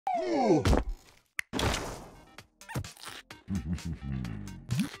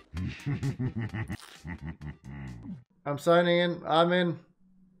I'm signing in. I'm in.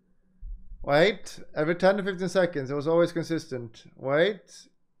 Wait. Every 10 to 15 seconds. It was always consistent. Wait.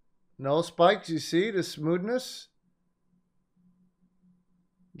 No spikes. You see the smoothness?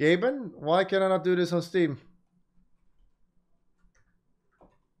 Gaben? Why can I not do this on Steam?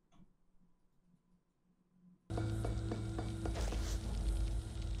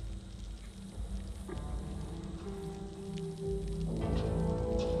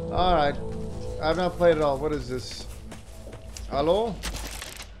 Alright. I've not played it all. What is this? Hello?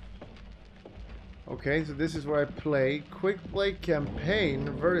 Okay, so this is where I play. Quick play campaign.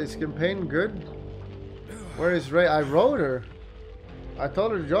 Is campaign good? Where is Ray? I wrote her. I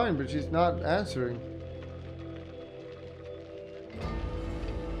told her to join, but she's not answering.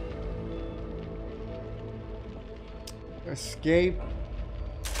 Escape.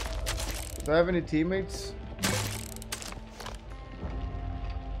 Do I have any teammates?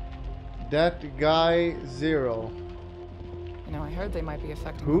 That guy 0. You know, I heard they might be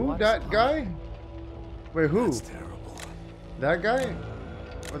affecting who? That guy? Wait, who? That's terrible. That guy?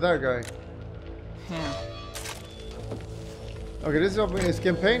 Or that guy? Yeah. Okay, this is open. Is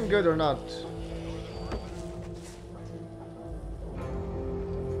campaign good or not?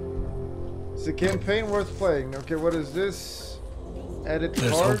 Is the campaign worth playing? Okay, what is this? Edit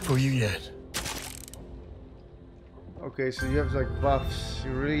There's card. hope for you yet. Okay, so you have like buffs.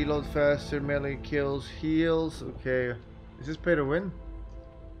 You reload faster, melee kills, heals. Okay. Is this pay to win?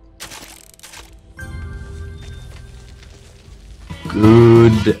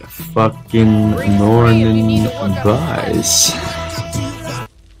 Good fucking morning, guys.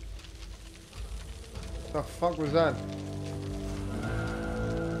 The fuck was that?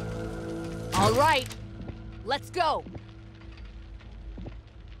 All right, let's go.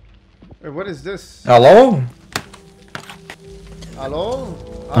 Wait, what is this? Hello? Hello?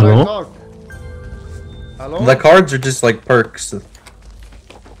 How do I Hello? talk? Hello? The cards are just like perks. We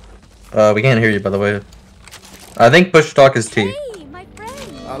can't hear you, by the way. I think push talk is T. Hey, my friend.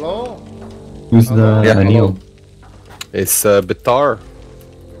 Hello? Who's Hello? the Yeah, Neil? It's Bitar.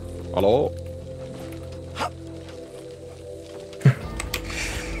 Hello?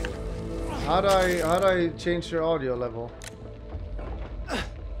 How do I change your audio level?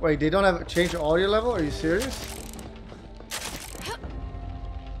 Wait, they don't have change your audio level? Are you serious?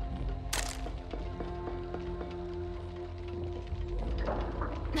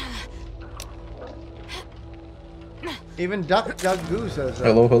 Even Duck Goose says that.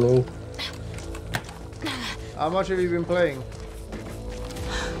 Hello, hello. How much have you been playing?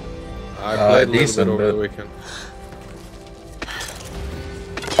 I played a little decent, bit over the but- weekend.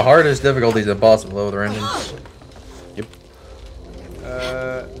 The hardest difficulty is impossible with randoms.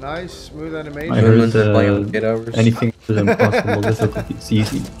 Nice, smooth animation. I heard Humans is playing 8 hours. anything is impossible difficulty is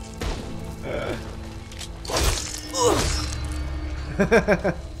easy.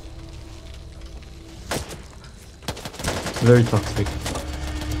 Very toxic.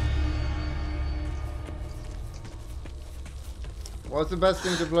 What's the best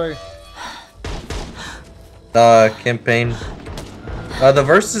thing to play? Campaign. The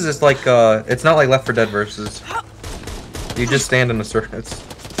versus is like, it's not like Left 4 Dead versus. You just stand in the circuits.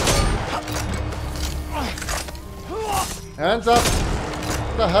 Hands up!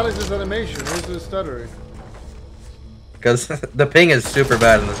 What the hell is this animation? Where's the stuttering? Because the ping is super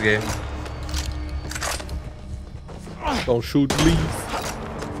bad in this game. Don't shoot, please.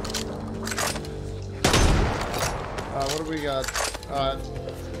 What do we got?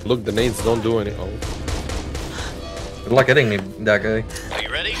 Look, the nades don't do any. Oh. Good luck hitting me, that guy. Are you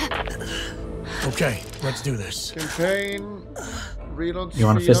ready? Okay, let's do this. Campaign, reload You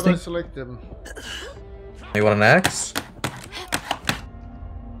want a speed, how do I fisting? select them? You want an axe?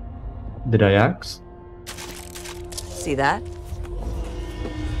 Did I axe? See that?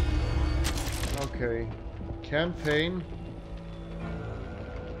 Okay. Campaign.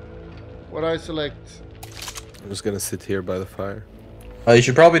 What do I select? I'm just gonna sit here by the fire. You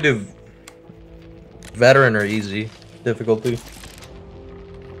should probably do veteran or easy difficulty.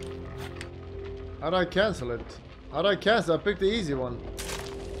 How do I cancel it? How do I cancel? I picked the easy one.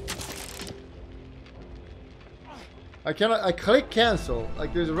 I cannot. I click cancel.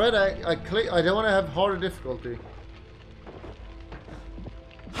 Like there's a red. I click. I don't want to have harder difficulty.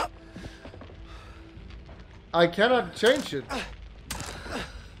 I cannot change it.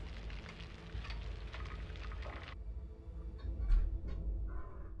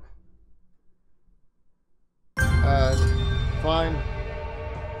 Fine.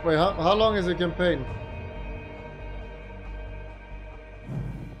 Wait, how long is the campaign?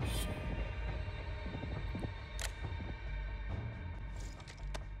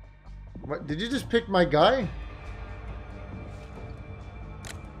 What? Did you just pick my guy?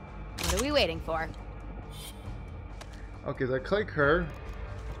 What are we waiting for? Okay, so I click her.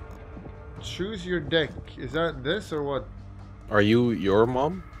 Choose your deck. Is that this or what? Are you your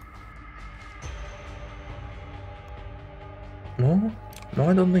mom? No, no,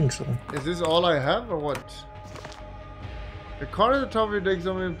 I don't think so. Is this all I have or what? The card at the top of your deck is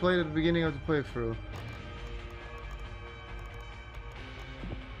only played at the beginning of the playthrough.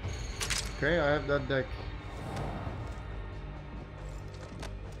 Okay, I have that deck.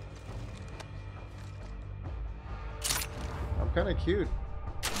 I'm kind of cute.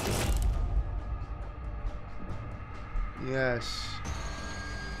 Yes.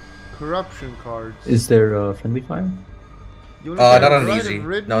 Corruption cards. Is there a friendly fire? You Not wanna on write easy. a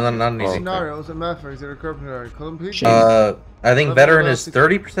written No, not on easy. Scenarios and mathematics that are corruption card. Complete. Shit. I think Level veteran about is 60.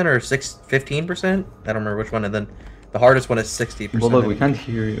 30% or 15%. I don't remember which one. And then the hardest one is 60%. Bulldog, we can't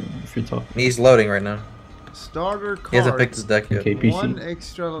hear you if you talk. He's loading right now. Starter card. He hasn't picked his deck yet. Okay, PC. One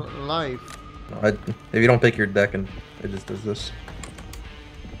extra life. If you don't pick your deck, and it just does this.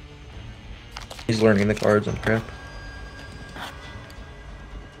 He's learning the cards and crap.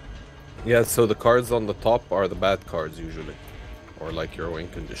 Yeah, so the cards on the top are the bad cards usually. Or like your win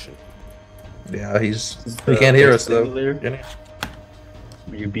condition. Yeah, he the can't hear us though. simulator? Can he?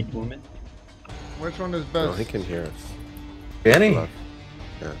 Will you beat woman? Which one is No, best? he can hear us. Can he? Yeah.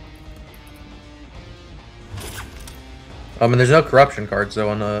 And there's no corruption cards though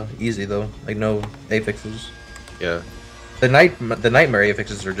on easy though, like no affixes. Yeah. The nightmare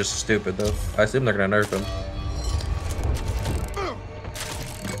affixes are just stupid though. I assume they're gonna nerf them.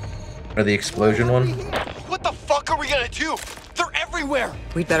 Or the explosion one. What the fuck are we gonna do? They're everywhere!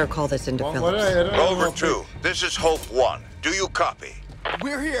 We'd better call this into What Phillips. I don't know Rover what 2, this is Hope 1. Do you copy?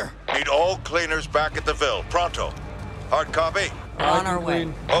 We're here! Need all cleaners back at the Ville. Pronto. Hard copy? We're on our way.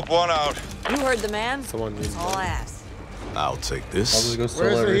 Hope 1 out. You heard the man. Someone needs All one. ass. I'll take I'll this. just go solo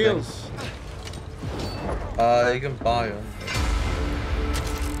Where's the everything. heals? You can buy them.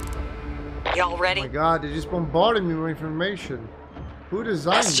 Y'all Oh ready? my god, they just bombarded me with information. Who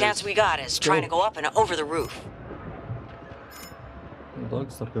designed Best this? chance we got is trying to go up and over the roof.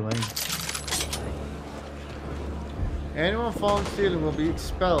 Bulldog, stop delaying. Anyone found stealing will be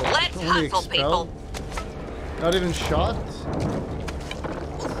expelled. Let's Only hustle, expelled. Not even shot?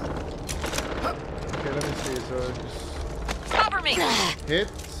 Okay, let me see. So just Cover me! hit.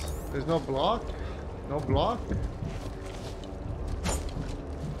 There's no block? No block?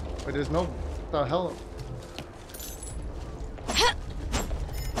 Wait, there's no... What the hell?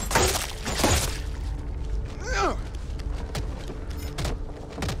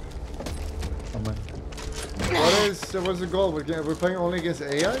 What's the goal? We're playing only against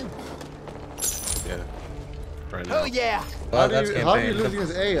AI? Yeah. Right now. Hell yeah! How That's do you lose campaign.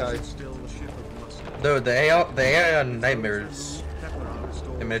 against AI? Dude, the AI on Nightmares.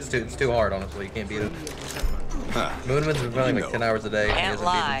 I mean, it's too hard, honestly. You can't beat it. Moonman's been playing like 10 hours a day. He Can't hasn't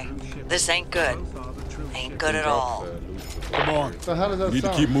lie. This ain't good. Ain't good at all. Come on. So how does that Need to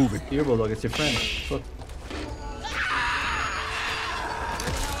sound? keep moving. Here, Bulldog, it's your friend. Look.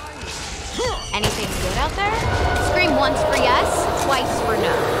 Anything good out there? Scream once for yes, twice for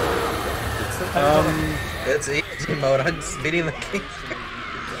no. It's easy mode. I'm just beating the king.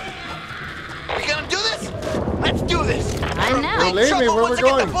 We gonna do this? Let's do this! I know. Well, leave me, where we Once I get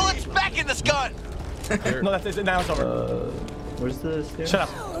going? the bullets back in this gun! No, that's it. Now it's over. Where's the stairs? Shut up.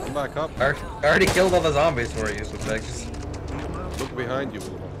 Come back up. I already killed all the zombies for you, so just Look behind you.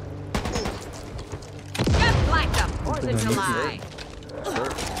 Just like the 4th of July. Sure.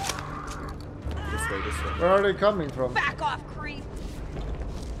 This way, this way. Where are they coming from? Back off, creep.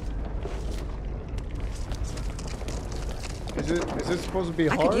 Is it supposed to be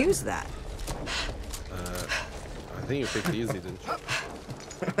I hard? could use that. I think you picked easy, didn't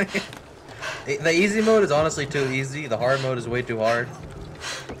you? the easy mode is honestly too easy. The hard mode is way too hard.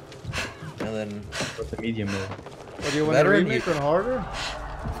 And then What's the medium mode? Or do you want to Veteran, remake you- on harder?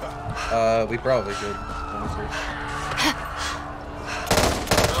 we probably should. Honestly.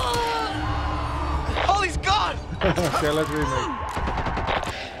 Oh, he's gone! Okay, let's remake.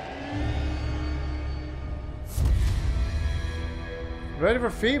 Ready for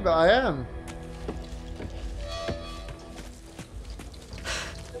feedback? I am.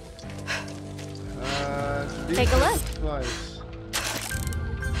 Take a look. Supplies.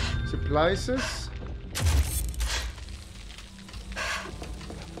 Supplies.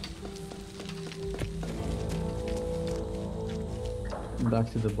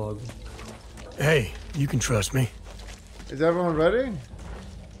 Back to the bog. Hey, you can trust me. Is everyone ready?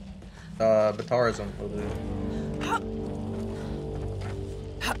 Batarism will do.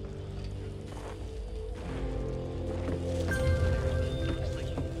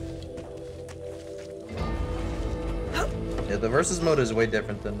 the versus mode is way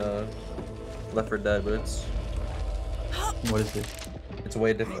different than Left 4 Dead, but it's What is it? it's way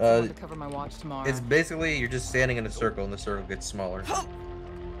I different. to cover my watch tomorrow. It's basically you're just standing in a circle and the circle gets smaller.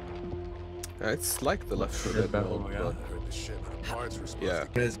 It's like the Left 4 Dead battle mode, royale. but yeah.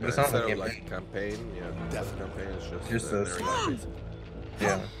 But it's not Instead like of campaign. like campaign, yeah, the campaign is Just just this. very basic.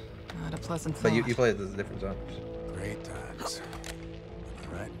 Yeah, Not a pleasant thought. but you play it as different zones. Great times.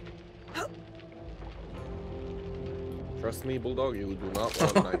 Right. Trust me, Bulldog, you do not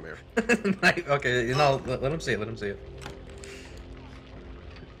want Nightmare. Okay, you know, let him see it. Let him see it.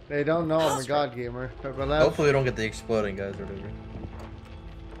 They don't know I'm a god gamer. Hopefully, we don't get the exploding guys or whatever.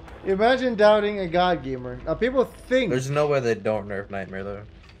 Imagine doubting a god gamer. Now people think There's no way they don't nerf Nightmare though.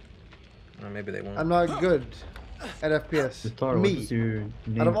 Or maybe they won't. I'm not good at FPS. Topher, Me. what's your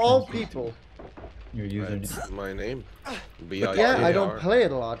name Out of all translate people. to? Your username. That's my name. Yeah, I don't BIAR. play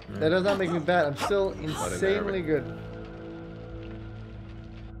it a lot. That does not make me bad. I'm still insanely good.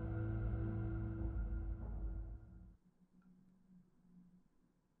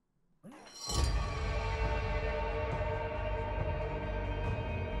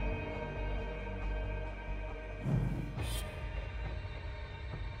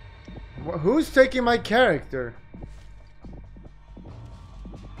 Who's taking my character?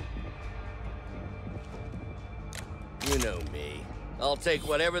 You know me. I'll take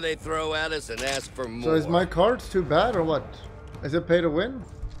whatever they throw at us and ask for more. So is my cards too bad or what? Is it pay to win?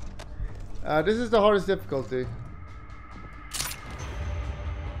 This is the hardest difficulty.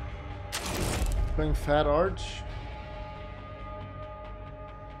 Playing Fat Arch.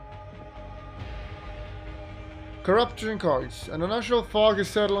 Corruption cards. An unnatural fog is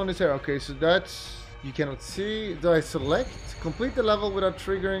settled on his hair. Okay, so that's... You cannot see. Do I select? Complete the level without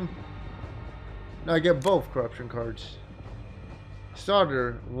triggering... No, I get both corruption cards.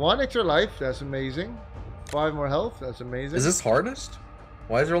 Starter. 1 extra life. That's amazing. 5 more health. That's amazing. Is this hardest?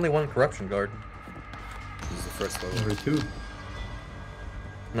 Why is there only 1 corruption card? This is the first level. Number 2.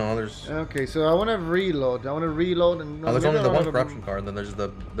 No, there's. Okay, so I want to reload. I want to reload and. Oh, there's maybe only the I 1 wanna- corruption card, and then there's the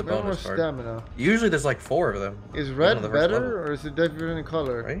maybe I want bonus card. stamina. Usually there's like 4 of them. Is on red the first better level. or is it different in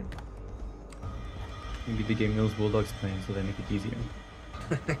color? Right? Maybe the game knows Bulldog's playing, so they make it easier.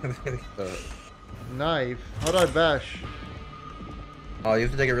 Knife. How do I bash? Oh, you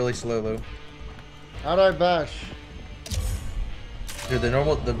have to take it really slow though. How do I bash? Dude,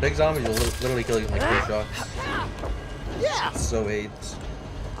 the big zombies will literally kill you in like 3 shots. Yeah. So AIDS.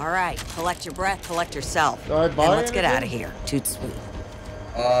 All right, collect your breath, collect yourself. Do I And buy let's get anything? out of here. Toot sweet.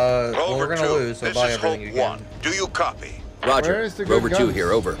 Well, we're gonna Rover 2, lose, so this buy is everything Hope you 1. can. Do you copy? Where Roger. is the good Rover 2 guns?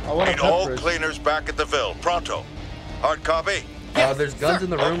 here, over. I want a Need all peppers. cleaners back at the Ville. Pronto. Hard copy? There's guns in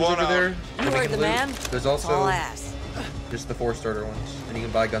the rooms over there. You that we heard can the loot. man? There's It's all also ass. just the 4 starter ones, and you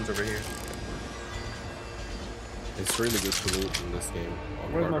can buy guns over here. It's really good to loot in this game.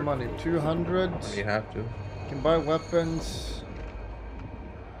 on Where's my hardware. money? 200. You have to. Can buy weapons.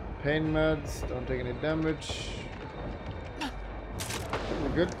 Pain meds. Don't take any damage. We're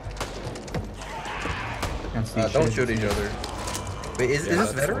good. Can't see Don't shit. shoot each other. Wait, is this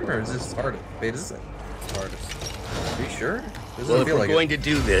that's veteran or hard. is this hardest? Wait, is this Hardest. Are you sure? Doesn't Well, if feel we're like going it. to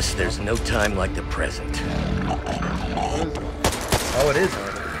do this, there's no time like the present. What is it? Oh, it is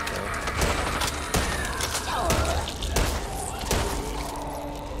hardest.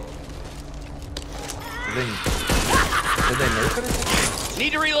 Did they nerf it or something?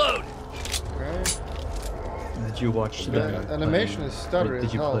 Need to reload. Okay. Did you watch The the animation is stuttery did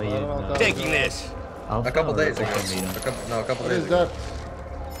as you hell. I play don't know in, if that Taking was, this. Alpha A couple or days ago. open beta? A couple What days is ago. that?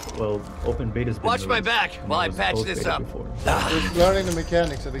 Well, open beta's been Watch my released, back and while it I was patch closed this beta up. before. Just learning the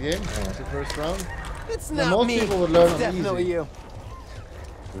mechanics of the game. It's the first round. It's Yeah, most people would learn on easy. you.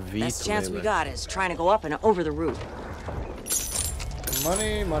 Best chance we got is trying to go up and over the roof.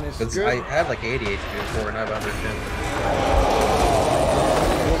 Money's Because good. I had like 80 HP before and I have 110.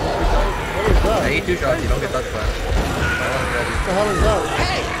 What is that? I ate 2 shots, you don't get touched by it. What the hell is that?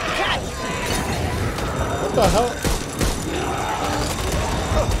 Hey, catch! What the hell?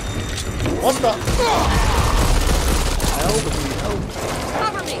 What the?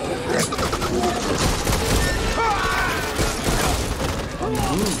 Cover me!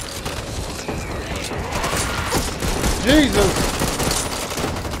 Jesus!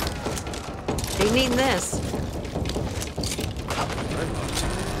 They need this.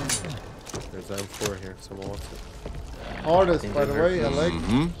 There's M4 here. Someone wants it. Hardest, by the way, I like.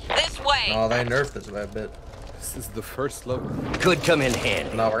 This way. Oh, they nerfed this a bit. This is the first level. Could come in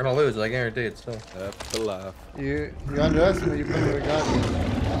handy. No, we're gonna lose, I guarantee it still. Have to laugh. You underestimate you play with a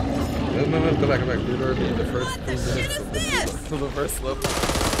gun. Move, go back. Literally the first 2 minutes of the first level.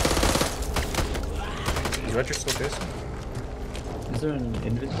 Is Retro still chasing? Is there an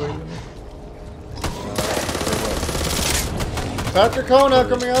inventory limit? Patrick Kona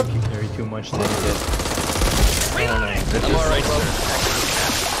coming up. If you carry too much, then you get. I'm alright,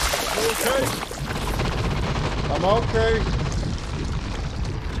 sir. I'm okay.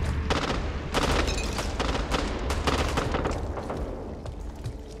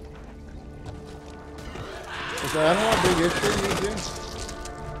 Is there ammo a big issue in these games?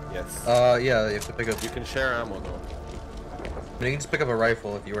 Yes. Yeah, you have to pick up. You can share ammo though. I mean, you can just pick up a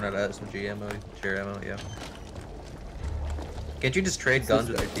rifle if you run out of SMG ammo. You can share ammo, yeah. Can't you just trade guns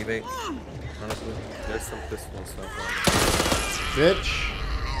with your teammate? Honestly. There's some pistol stuff on Bitch.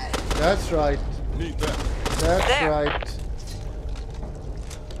 That's right. Need that. That's There. right.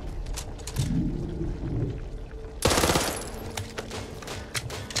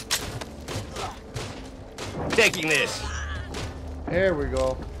 Taking this. Here we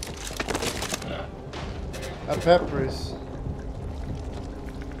go. A peppers.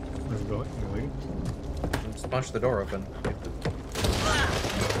 Where we going? We're waiting. Just punch the door open.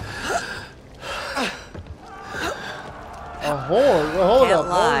 A whore. Well, hold Can't up.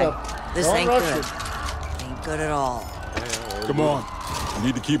 lie. Hold up. This Don't ain't rush good. it. Ain't good at all. Come on. We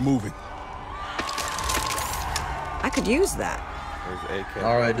need to keep moving. I could use that. There's AK.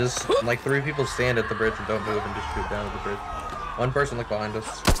 Alright, just like 3 people stand at the bridge and don't move and just shoot down at the bridge. 1 person look behind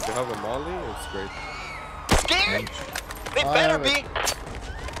us. Do you have a molly? It's great. Scared? They better be.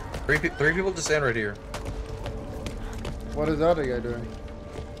 3 people just stand right here. What is that guy doing?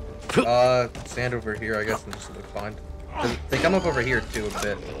 Stand over here, I guess, and just look behind. They come up over here too a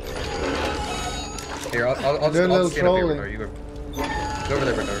bit. Here, I'll stand up here, Bernard. You go over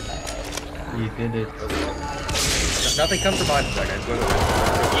there, Bernard. You did it. Nothing comes from behind that guy. Go over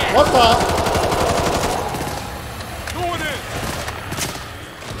there. What the? Going in.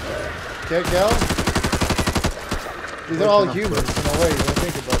 Can't go? These are all humans in a way, when I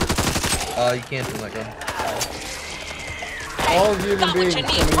think about it. You can't do that gun. All human beings coming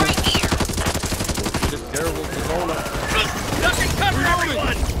in. Just terrible to zone up. Duck and cover,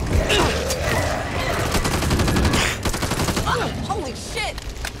 everyone! Holy shit!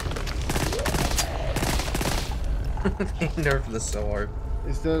 They nerfed this so hard.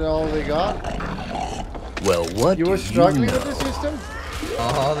 Is that all they got? Well, what You were struggling with the system?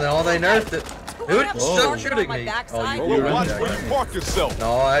 No, they nerfed it. Dude, stop shooting me. Oh, you Watch right where you there. park yourself.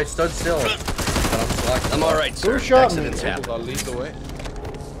 No, I stood still. But I'm alright, sir. Who shot me? Accidents happen. I'll lead the way.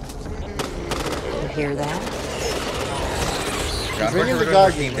 You hear that? Yeah, Bring in the we're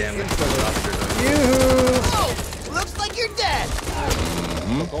dog team game. damage. Yoo-hoo! Oh, looks like you're dead.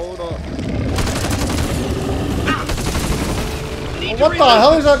 Hold on. What the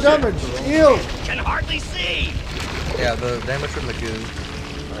hell is that damage? Ew! Can hardly see. Yeah, the damage from the goo.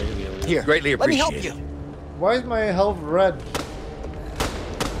 Here, greatly Let me help appreciate you. Why is my health red?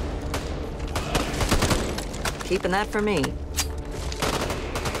 Keeping that for me.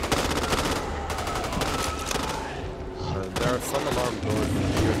 There are some alarm doors.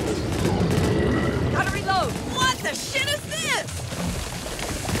 Gotta reload. What the shit is this?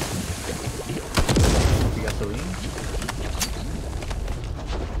 You got the lead?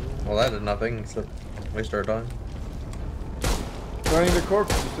 Well, that did nothing except waste our time. Burning the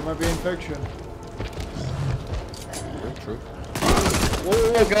corpses, there might be infection. True.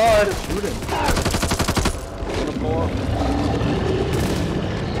 Oh god! Shoot him.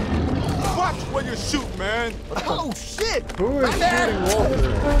 Watch where you shoot, man. Oh, shit. Who is shooting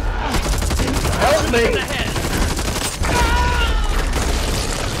Walter? Help me!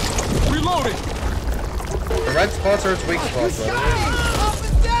 Reloading. The red spots are its weak spots, brother. Up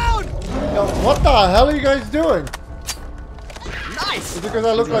and down. Yo, what the hell are you guys doing? Nice. Is it because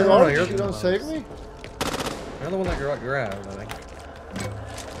I look like No, orange you're you the don't one. save me? You're the one that grabbed, I think.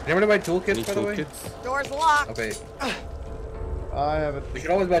 You ever buy toolkits, Any by the way? toolkits? Door's locked. Okay. I have it. We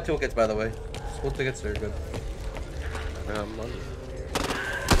should always buy toolkits, by the way. School tickets are good. Money.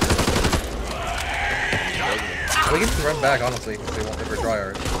 We can just run back, honestly, if they want if we're dry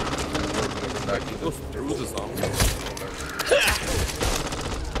art. Back. He goes through the zombies.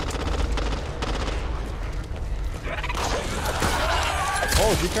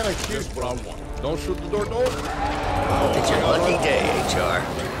 Oh, she kind of cute. What I want. Don't shoot the door. It's your lucky day, HR.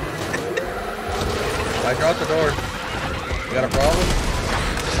 I dropped the door. You got a problem?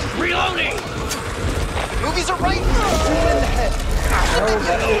 Reloading. Movies are right. Shoot him in the head.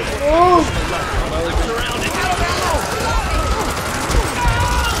 Oh!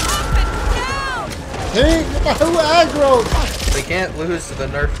 Hey, who aggro? We can't lose to the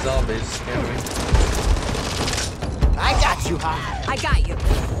nerfed zombies, can we? I got you, huh? I got you.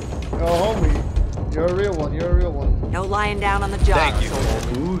 Oh, homie. You're a real one. You're a real one. No lying down on the job. Thank you.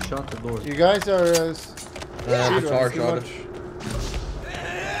 Ooh, shot the door. You guys are. Charge too shot much.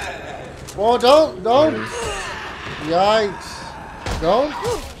 Whoa! Don't! Yikes! Don't!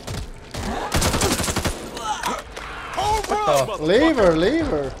 Leave her!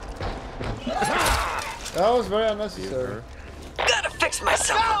 That was very unnecessary. Gotta fix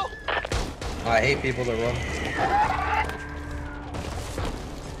myself. I hate people that run.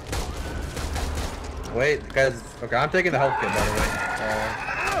 Wait, guys. Okay, I'm taking the health kit, by the way.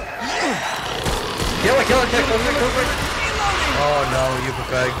 Kill it, kill it. Oh no, you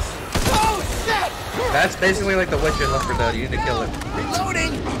pegs. Oh shit! That's basically like the Witch in Left 4 Dead. You need to kill it.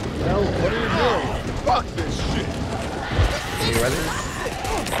 Reloading! No, what are you doing? Fuck this shit! Are you ready?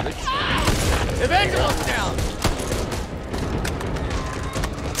 Evangelist down!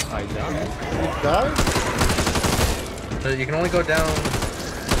 I down. Die? So you can only go down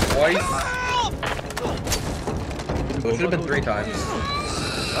twice. So it should have been 3 times.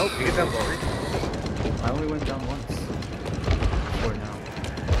 Oh, you get down 3. I only went down once. For now.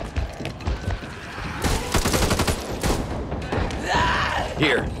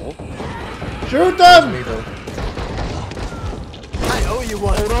 Here. Shoot them! Me though. I owe you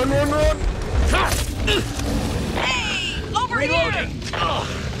one. Hold on. Hey, over here!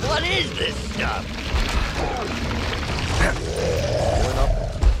 What is this stuff?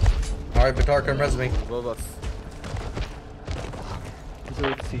 Alright, Vitar, come res me. Above us. So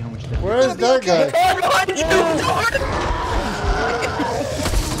let's see how much damage. Where is that guy?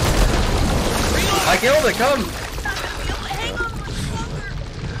 I killed it, come!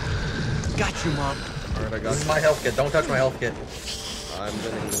 Got you, Mom. Alright, I got This is my health kit, don't touch my health kit. I'm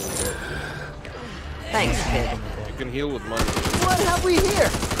getting a little bit. Thanks, kid. You can heal with money. What have we here?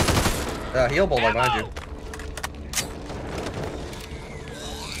 Heal bolt right behind you.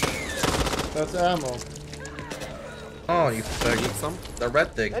 That's ammo. Oh, you Need fag. some? The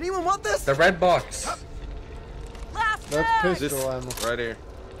red thing. Anyone want this? The red box. That's This pistol ammo. right here.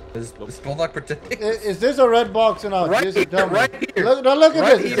 Is Bulldog protecting? Is this a red box or not? Right Just here, tell me. right here. Look, now look at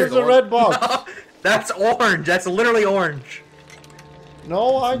Right this. here, This is a Lord. red box. No, that's orange. That's literally orange.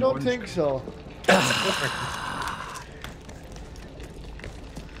 No, I don't think so.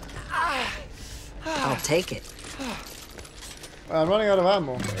 I'll take it. I'm running out of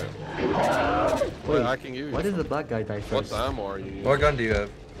ammo. Wait, I can use. Why did the black guy die What first? ammo are you using? What gun do you have?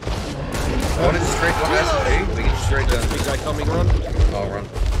 One is straight, one SMG. We can straight down. Big guy coming, run. Oh, run.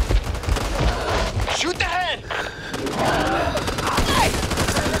 Shoot the head!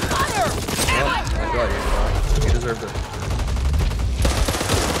 Oh, I got you. You deserved it.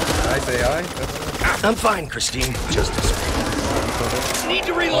 Nice AI. I'm fine, Christine. Just a second. Need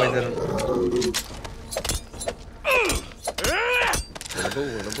to Oh, he reload. didn't.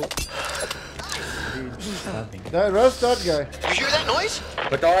 Winnable. That rest that guy. You hear that noise?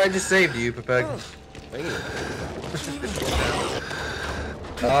 But I just saved you, Pepeg. Thank you.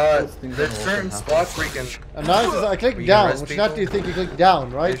 There's certain spots where you can. And nice is I click You down, rest which not do you think you click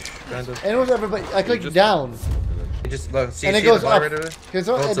down, right? Kind of. Anyone everybody I click just- down. You just look, see, And it see goes the up. moderator? Because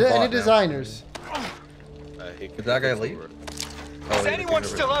Oh, it's a bot any now. designers. Did that guy leave? Oh, Is anyone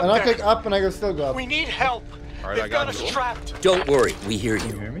still up And I there? click up and I go still go up. We need help. Alright, They've I got got us you. trapped. Don't worry, we hear You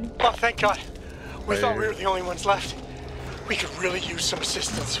you. hear me? Oh, thank God. We Right thought we here. were the only ones left. We could really use some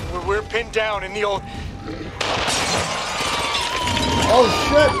assistance. We're pinned down in the old... Oh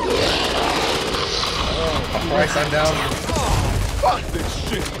shit! Christ, I'm down. Fuck this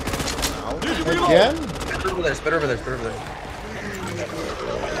shit. Again? Spit over there, spit over there, spit over there.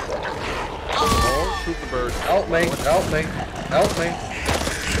 Oh, shoot the bird. Help me, help me, help me.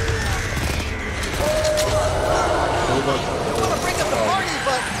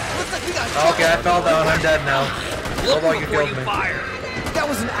 Okay, I fell down, I'm dead now. Hold on, you killed me. That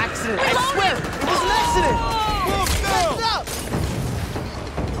was an accident. I swear, it was an accident.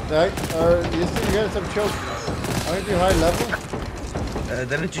 Right? You see you got some choke. Aren't you high level?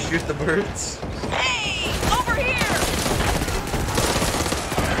 Didn't you shoot the birds? Hey, over here!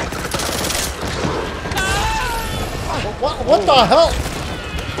 What the hell?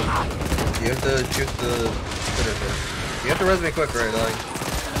 You have to shoot the spitter first. You have to res me quick, right? Like,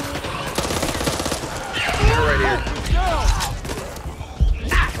 spitter right here.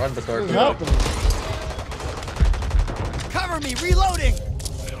 Run, Batar. What's happening? Cover me, reloading.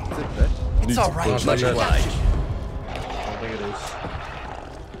 It's all right. Much Much obliged. I don't think it is.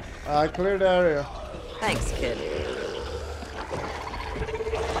 I cleared the area. Thanks, kid.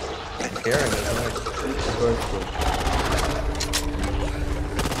 Karen is nice.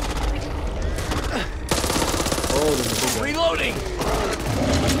 Reloading.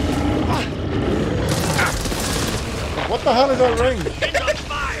 What the hell is that range? Okay,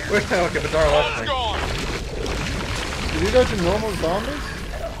 Batar left me. Did you go to normal zombies?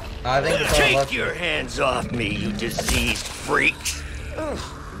 I think Batar left Take your hands off me, you diseased freaks.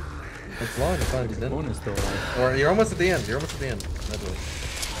 It's long, it's fine, he's dead. One is still alive. Or you're almost at the end, you're almost at the end.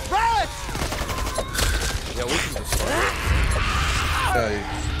 Run! Yeah, we can just start.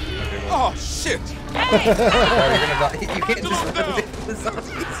 Oh shit! Oh, you're gonna die. You can't just run away from the zombies.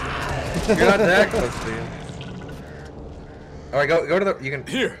 You're not that close to the end. Alright, go to the. You can.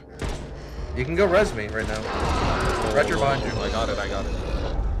 Here. You can go res me right now. Retro behind you. I got it.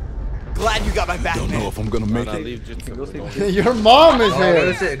 Glad you got my back, Don't know if I'm gonna make it. Leave just Your mom is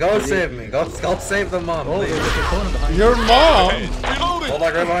here. Go save me. Go save the mom. Oh, there's a component behind Your mom. Hold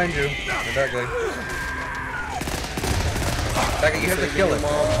on, right behind you. That guy. That guy, you have to kill him.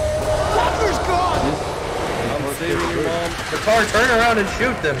 Topher's gone! I'm saving your mom. The car, turn around and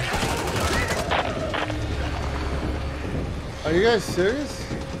shoot them. Are you guys serious?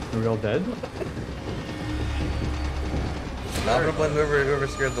 Are we all dead? Now I'm gonna blame whoever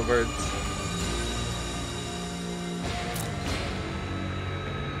scared the birds.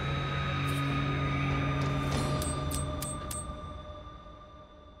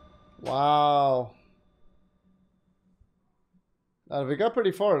 Wow. We got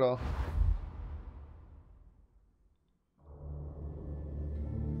pretty far though.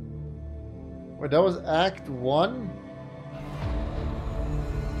 Wait, that was Act 1?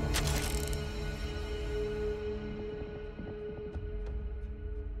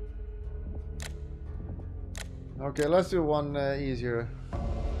 Okay, let's do one easier.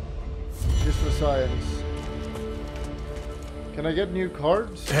 Just for science. Can I get new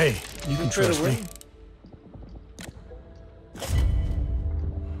cards? Hey, you can try to trust win? me.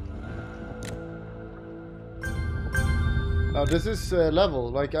 Now this is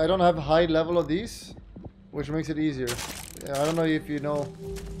level. Like I don't have high level of these, which makes it easier. Yeah, I don't know if you know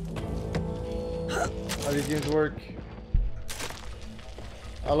how these games work.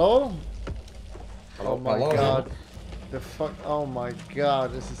 Hello? Oh my god. The fuck? Oh my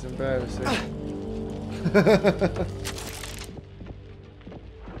god, this is embarrassing.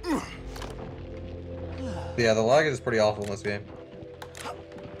 Yeah, the lag is pretty awful in this game.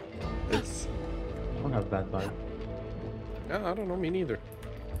 It's. I don't have bad vibe. Yeah, I don't know, me neither.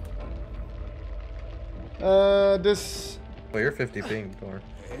 This. Well, you're 50 ping, Thor.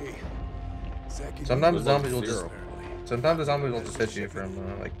 Sometimes zombies will just. Sometimes the zombies will just hit you from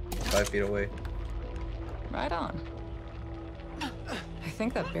like 5 feet away. Right on. I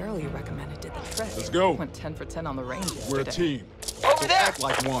think that barrel you recommended did the trick. Let's go. Went 10 for 10 on the range yesterday. We're a team. Over there! Act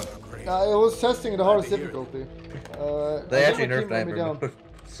like one. It was testing the hardest difficulty. They actually nerfed Nightmare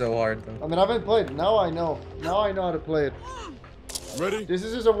so hard though. I mean, I haven't played it. Now I know. Now I know how to play it. Ready? This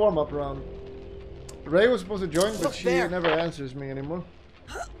is just a warm-up round. Ray was supposed to join, but she never answers me anymore.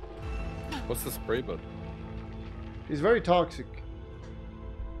 What's the spray button? He's very toxic.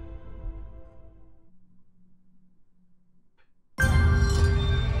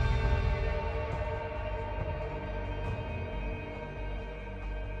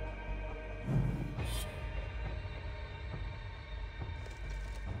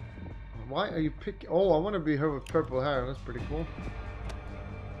 Why are you picking? Oh, I want to be her with purple hair. That's pretty cool.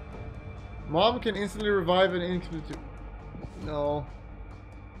 Mom can instantly revive an incomplete. No.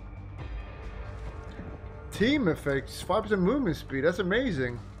 Team effects, 5% movement speed. That's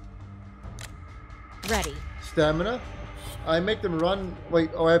amazing. Ready. Stamina. I make them run.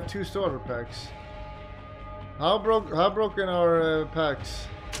 Wait. Oh, I have 2 starter packs. How broken are packs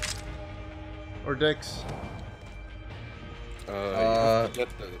or decks? You have to get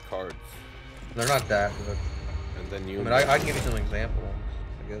the cards. They're not that good. And then you. I mean, I can give you some examples,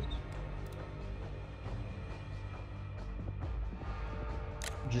 I guess.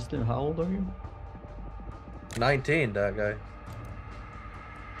 Justin, how old are you? 19, that guy.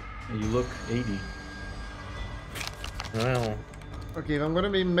 You look 80. Well. Okay, if I'm gonna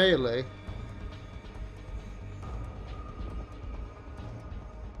be melee.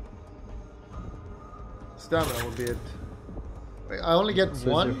 Stamina will be it. Wait, I only get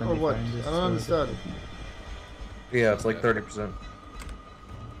So 1 or what? I don't understand. Yeah, it's like 30%.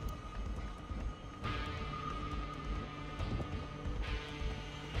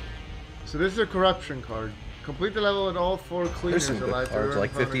 So this is a corruption card. Complete the level with all 4 cleaners There's some good alive. to cards, earn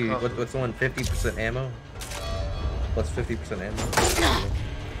like 50. 500 copper. What's the one? 50% ammo? Plus 50% ammo.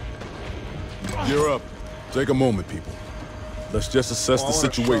 Gear up. Take a moment, people. Let's just assess the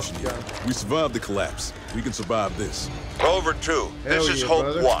situation here. We survived the collapse. We can survive this. Rover 2, this is yeah, Hope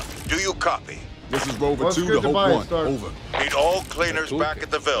brother. 1. Do you copy? This is Rover What's 2 good to to Hope buy? 1. Start. Over. Need all cleaners back at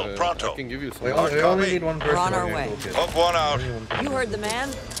the Ville. I Pronto. can give you some. We only need one person. We're on our way. Hook one out. You heard the man.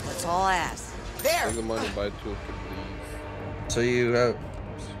 Let's all ask. Take the money, buy toolkit, please. So you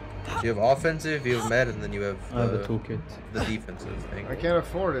have offensive, you have med, and then you have I have a toolkit. the defensive thing. I can't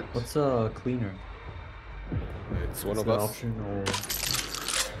afford it. What's a cleaner? It's one Is of that us. option or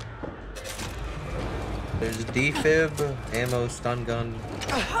There's a defib, ammo, stun gun.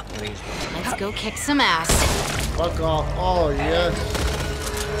 Let's go kick some ass. Fuck off. Oh, yes.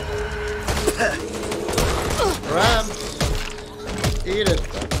 Rams. Eat it.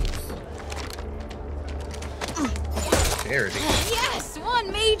 Charity. Yes, one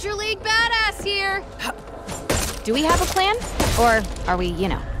major league badass here. Do we have a plan? Or are we, you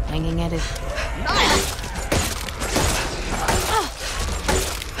know, hanging at it?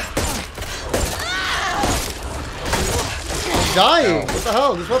 I'm dying. What the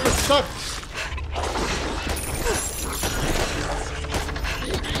hell? This weapon sucks.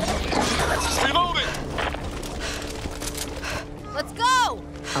 Reloading! Let's go!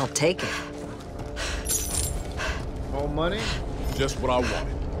 I'll take it. More money? Just what I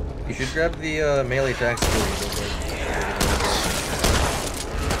wanted. You should grab the melee attacks.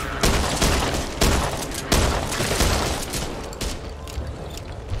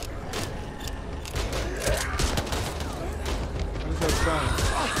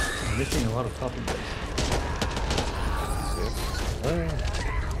 I'm missing a lot of copy bits.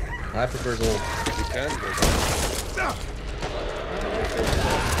 I prefer gold. You can go down.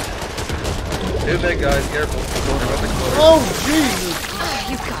 Two big guys, careful. Oh, Jesus!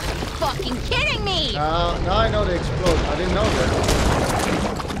 You gotta be fucking kidding me! Now I know they explode. I didn't know that.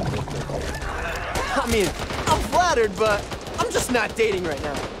 I mean, I'm flattered, but I'm just not dating right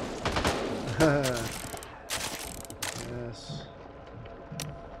now. Yes.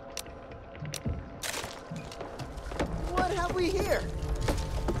 What have we here?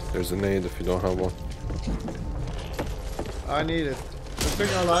 There's a nade if you don't have one. I need it. Let's pick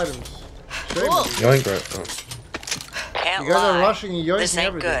all items. Shame Cool. on you. Yoink. Right. Oh. Can't You guys are lie. rushing and This yoinking ain't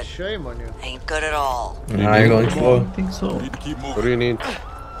everything. good. Shame on you. Ain't good at all. Nah, you're going I slow. don't think so. Need to keep moving. What do you need?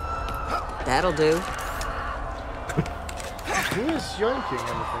 That'll do. Who is yoinking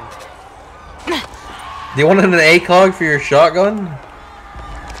everything? Do you want an ACOG for your shotgun? Now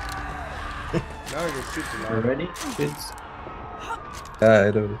I get super You loud. ready, kids?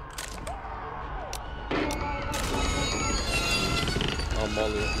 I don't. I'll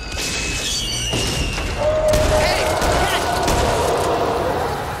molly.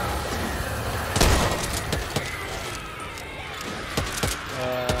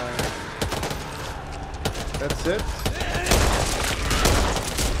 That's it.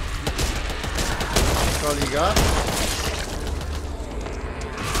 That's all you got.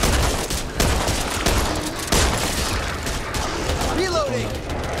 Reloading!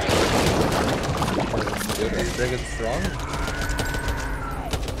 Big and strong?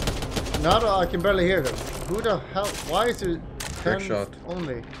 Now I can barely hear them. Who the hell? Why is it 10 shot.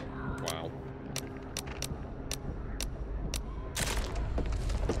 only? Wow.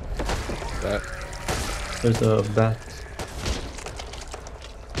 That. There's a bat.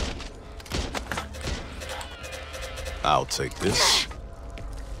 I'll take this.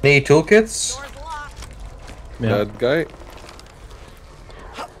 Any toolkits? Yeah. That guy.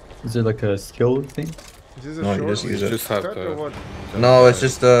 Is it like a skill thing? Is this a No, you short just use You it. just have cut or to. what? No, it's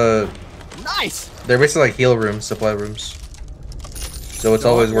just Nice! they're basically like heal rooms, supply rooms. So it's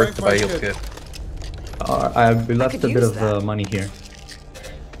No, always I'm worth to going buy a for heal my kit. We left could a bit use of that. money here.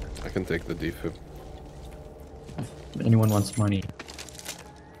 I can take the defib. Anyone wants money?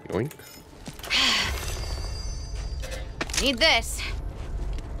 Yoink. Need this.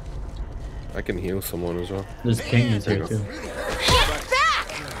 I can heal someone as well. There's penguins here too. Get back!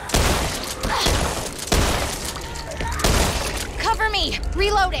 Cover me!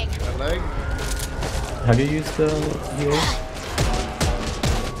 Reloading! A leg? Have you used the heals?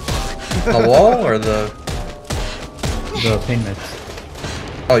 The wall or the? The pain meds.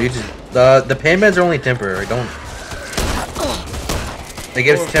 Oh, you just the pain meds are only temporary. Don't. It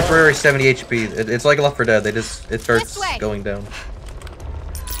gives temporary 70 HP. It's like Left 4 Dead. It starts way. going down.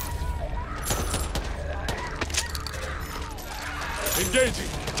 Engaging.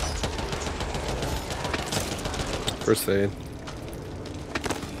 First aid.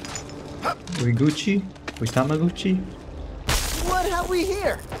 We Gucci? We Tamaguchi? What have we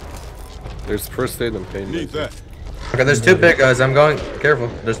here? There's first aid and pain. Need that. Okay, there's two big guys. I'm going. Careful.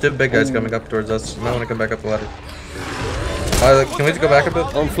 There's two big guys coming up towards us. You might want to come back up the ladder. Can we just go back a bit?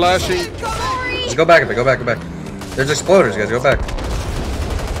 I'm flashing. Just go back a bit. Go back. Go back. There's exploders, guys. Go back.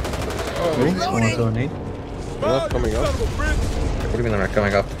 Ready? Someone throw a nade? They're not coming up. What do you mean they're not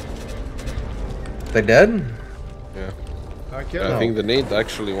coming up? They dead? Yeah. I think the nade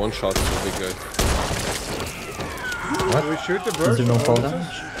actually one-shots the big guy. What? Do we shoot the birds? Is there no fall damage?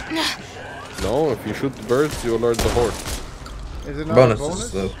 No, if you shoot the birds, you alert the horde. Is it not bonus? a bonus?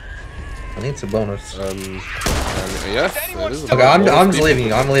 Though. I think it's a bonus. Yes, it is a Okay, bonus. I'm just leaving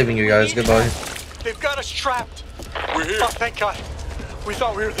you. I'm leaving you guys. Goodbye. They've got us trapped. We're here. Oh, thank God. We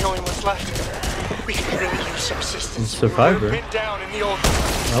thought we were the only ones left. We could really use some assistance. Survivor. We're pinned down in the old.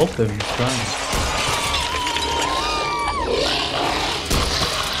 Help him, he's trying.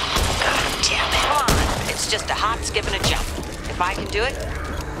 Damn it. Come on. It's just a hop, skip, and a jump. If I can do it,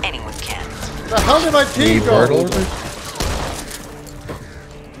 anyone can. The hell did my team go?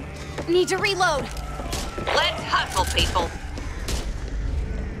 Need to reload. Let's hustle, people.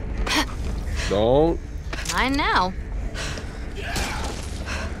 Don't. Mine now.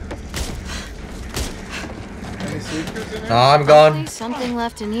 Any secrets in here? No, I'm gone. There's something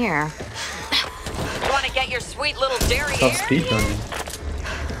left in here. Want to get your sweet little dairy Stop here? speedrunning.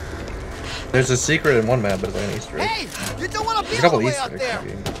 There's a secret in one map, but it's like an Easter egg. Hey, you don't want to be There's a all couple the way Easter out eggs. there.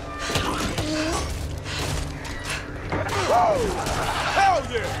 Hell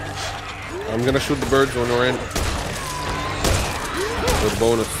yeah! I'm gonna shoot the birds when we're in. With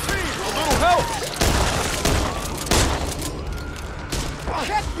bonus. A little help!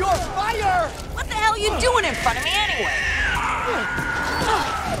 Check your fire! What the hell are you doing in front of me anyway?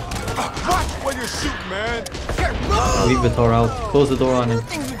 Watch where you're shooting, man! Here, move! Leave the door out. Close the door on him.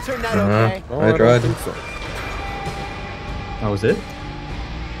 Things have turned out okay. Oh, I tried. don't think so. That was it?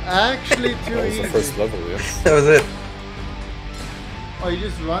 Actually, too That was the easy. first level, yeah. That was it. Oh, you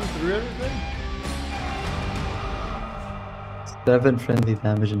just run through everything? 7 friendly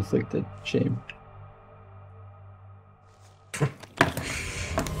damage inflicted. Shame.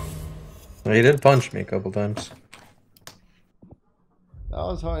 Well, he did punch me a couple times. That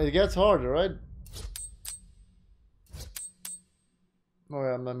was hard. It gets harder, right? Oh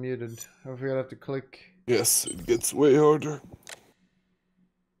yeah, I'm not muted. I forgot I have to click Yes, it gets way harder.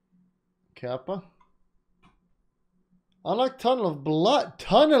 Kappa. Unlock Tunnel of Blood.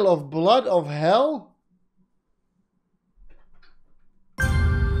 Tunnel of Blood of Hell?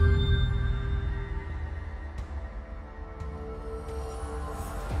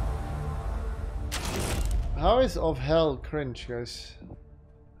 How is of hell cringe, guys?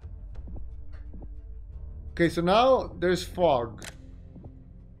 Okay, so now there's fog.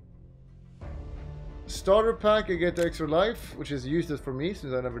 Starter pack, I get the extra life, which is useless for me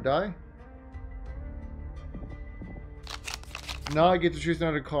since I never die. Now I get to choose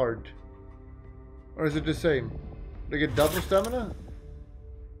another card. Or is it the same? Do I get double stamina?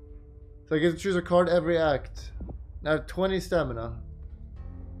 So I get to choose a card every act. Now I have 20 stamina.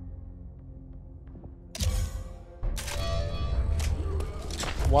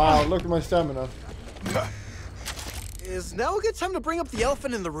 Wow, look at my stamina. Is now a good time to bring up the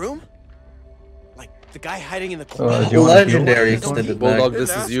elephant in the room? Like the guy hiding in the corner? Legendary extended Bulldog, mag.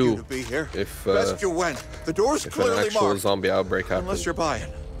 this is you. If Best you went. The door's if an clearly actual marked. zombie outbreak Unless happens, you're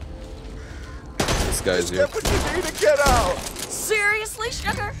buying. this guy's you. Get what you need to get out. Seriously,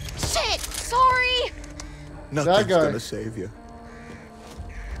 sugar? Shit! Sorry! Nothing's guy. gonna save you.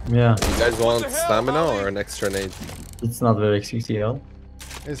 Yeah, You guys want stamina or an extra nade? it's not very XCTL.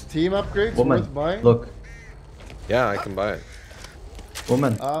 Is team upgrades Woman, worth buying? look. Yeah, I can buy it.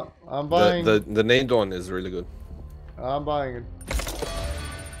 Woman. I'm buying. The named one is really good. I'm buying it.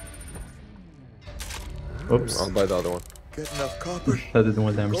 Oops. I'll buy the other one. Get enough copper. That did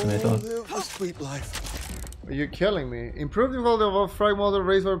more damage Go than I thought. live the sweet life. Are you killing me? Improve the quality of frag model,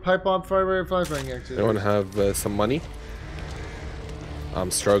 raise our pipe bomb, fire fly flying axis. Anyone have some money? I'm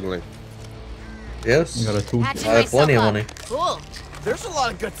struggling. Yes. You got a tool. Patching I have plenty of myself money. up. Cool. There's a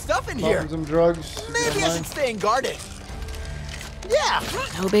lot of good stuff in here. Some drugs. Maybe I should stay and guard it. Yeah.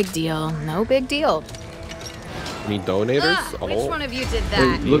 No big deal. No big deal. Need donators? Which Oh. one of you did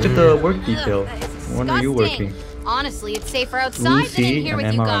Hey, that? look at the work detail. That is When are you disgusting. working? Honestly, it's safer outside than in Lucy here and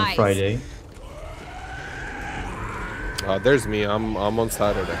with you Emma on guys. Friday. There's me. I'm on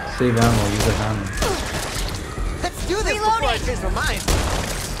Saturday. Save ammo, use a hammer. Let's do this before I change my mind.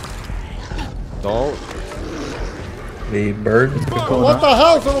 Don't. The bird. What the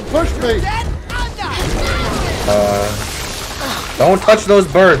hell? Someone pushed me! Don't touch those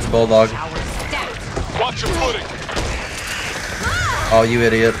birds, Bulldog. Watch your footing. Oh, you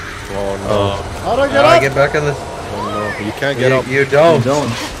idiot. Oh no. How do I get up? Get back in this. Oh no. You can't get up. You don't. You don't.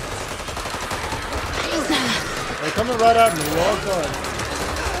 They're coming right at me all the time.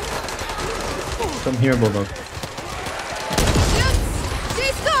 Come here, Bulldog. She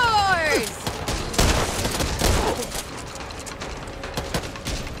scores!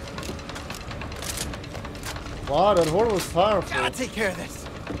 Wow, that horde was powerful. Gotta take care of this.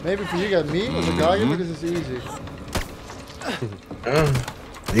 Maybe for you guys, me as a guy, this is easy.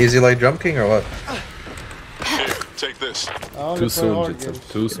 Easy like Jump King or what? Here, take this. Too soon,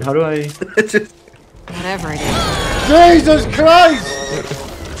 Too soon. How do I? Whatever it is. Jesus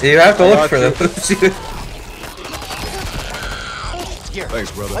Christ! You have to look for them. Here,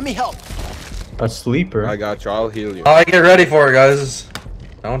 thanks, brother. Let me help. A sleeper. I got you. I'll heal you. Alright, get ready for it, guys.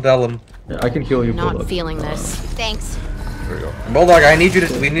 Don't tell them. Yeah, I can heal you. Not Bulldog. feeling this. Thanks. There we go. Bulldog, I need you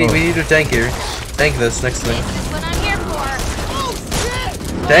to. We need to tank here. Tank this next thing. This is what I'm here for. Oh shit!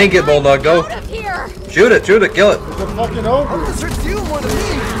 Tank it, Bulldog. Go. Out of here. Shoot it. Shoot it. Kill it. It's a fucking ogre. This hurts you more than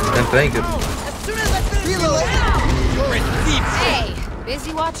me. And tank it. As soon as I finish reloading, you're in deep. Hey,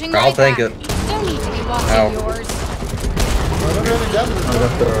 busy watching. I'll my tank back. it. Don't need to be watching Ow. yours. I don't have any damage. I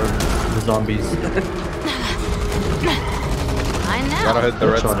got the zombies. I know. Gotta hit the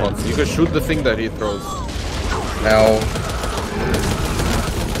red spots. You can shoot the thing that he throws. Ow.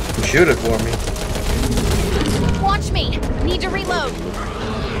 Shoot it for me. Watch me. Need to reload.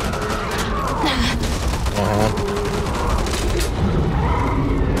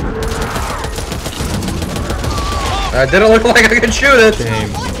 That didn't look like I could shoot it.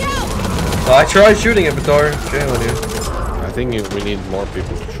 Shame. Well, I tried shooting it, Topher. Shame on you. I think we need more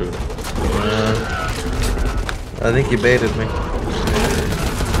people to shoot. I think you baited me.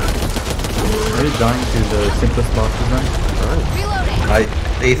 Are you dying to the simplest bosses then?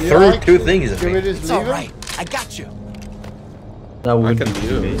 They threw two things at me. It's alright. I got you. That I would can be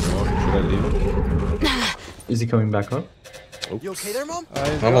leave him. me. Should I leave him? Is he coming back up? You okay there, Mom?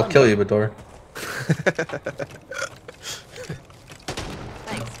 I'm gonna kill you, Topher.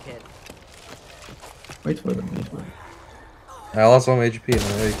 Thanks, kid. Wait for them. Wait for them. I lost some HP in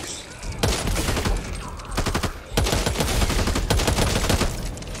my legs.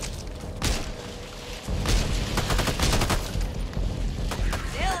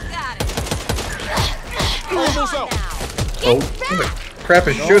 Almost out. Oh, what the crap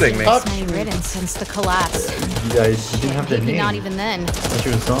is shooting me? Stay ridden since the collapse. You guys didn't have their Maybe name. not even then. Thought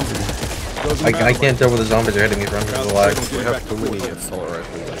you were zombies. I can't tell where the zombies are hitting me from because of the lag. We have too many assault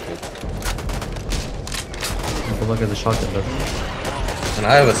rifles, I think. Good luck as a shotgun, though. And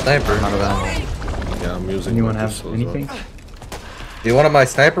I have a sniper. I'm out of ammo. Yeah, I'm using Anyone my have pistol as anything? Do you want my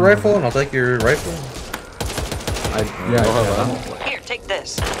sniper rifle? And I'll take your rifle. I don't have ammo. Here, take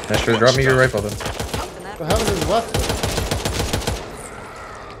this. Yeah, sure, drop me your rifle then. The hell is his weapon?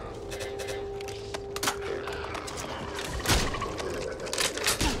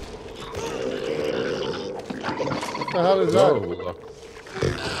 What the hell is that?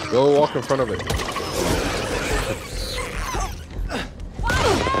 Go walk in front of it.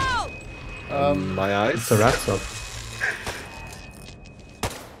 My eyes. It's a rat stop.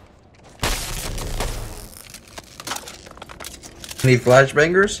 Need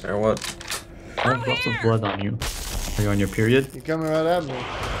flashbangers or what? I have lots of blood on you. Are you on your period? You're coming right at me.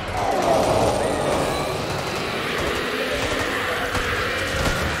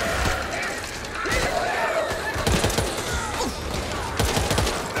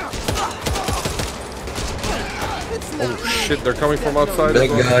 Oh shit, they're coming from outside. Big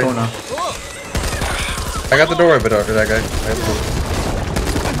as well. guy. I got the door open after that guy.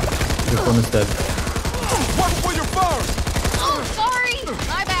 This one is dead. Oh, sorry.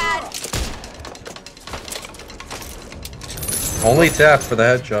 My bad. Only tap for the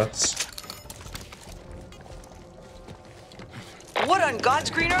headshots. What on God's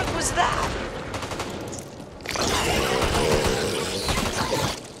green earth was that?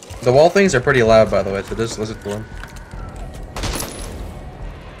 The wall things are pretty loud, by the way, so just listen to them.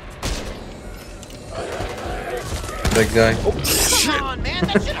 Big guy. Oh, come on, man.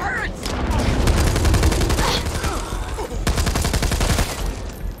 That shit hurts.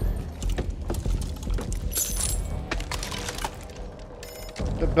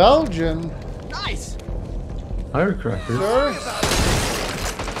 The Belgian. Nice. Firecrackers. Sir?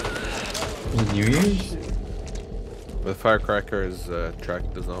 Is it New Year's? The firecrackers track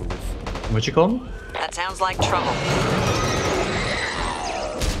the zombies. What you call them? That sounds like trouble.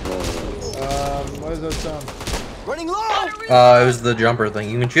 What does that sound? Running low. It was the jumper thing.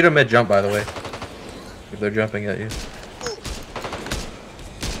 You can shoot them mid-jump, by the way. If they're jumping at you.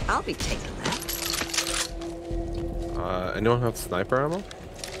 I'll be taking that. Anyone have sniper ammo?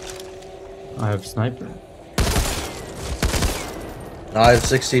 I have sniper. I have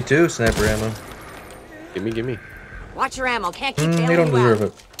 62 sniper ammo. Gimme. Watch your ammo. Can't keep bailing You don't you out. deserve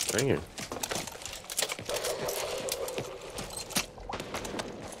it. Dang it.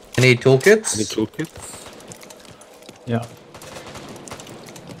 Any toolkits? Any toolkits? Yeah.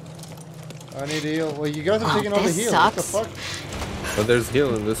 I need heal. Well, you guys are taking all the heal. What the fuck? But there's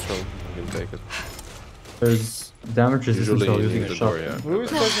heal in this room. You can take it. There's damage resistance while using a shot. Yeah. Who's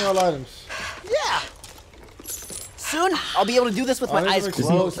taking all items? Yeah. Soon, I'll be able to do this with my eyes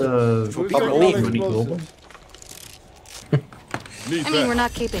closed. Who's taking all explosives? I mean, we're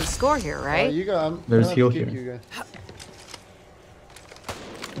not keeping score here, right? You got. There's heal here.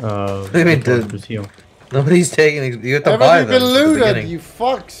 I mean, there's heal. Nobody's taking. You have to buy them. Been looted, you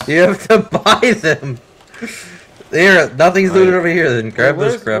fucks. You have to buy them. Here, nothing's looted over here. Then grab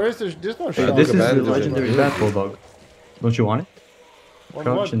this crap. There's no shot. This is the legendary bat bulldog. Don't you want it? What?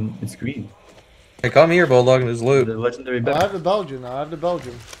 Crouch and it's green. Hey, come here, bulldog, and just loot. The legendary bat. I have the Belgian. I have the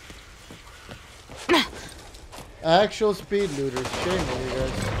Belgian. Actual speed looters. Shame on you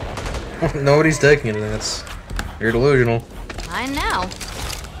guys. Nobody's taking it. That's you're delusional. I know.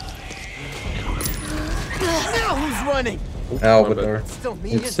 Now who's running? Albador.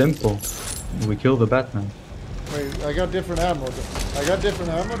 It's simple. We kill the Batman. Wait, I got different ammo. I got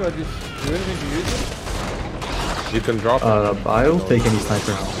different ammo. Do I just do anything to use it? You can drop it. I'll take any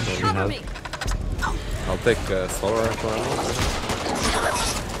sniper ammo that you have. I'll take solar rifle ammo.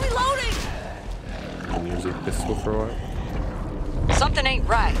 Reloading! And use a pistol for a while. Something ain't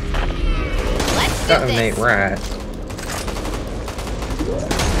right. Let's do Something this. ain't right.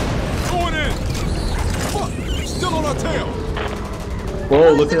 Going in. Fuck! Still on our tail.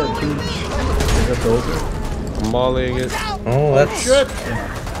 Whoa! Look at that huge. Is that the over? I'm mollying it. Oh, that's shit.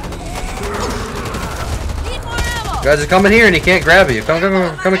 Guys, just come in here and he can't grab you. Come in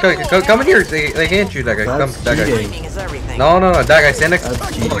here. They can't shoot that guy. Come, that guy. No, that guy. Stand next.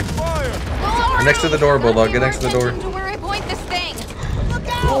 Next to the door, bulldog. Get next to the door. Where I point this thing.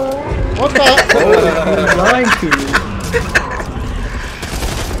 What the? He's lying to me.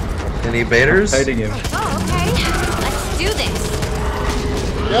 Any baiters? Hiding him. Oh, okay. Let's do this.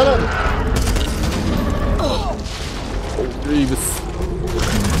 Get him. Oh, Reeves.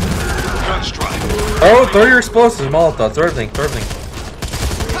 Oh, throw your explosives, Molotov. Throw everything. Cover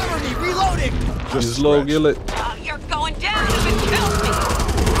me, reloading. Just slow Gillet. You're going down if it kills me.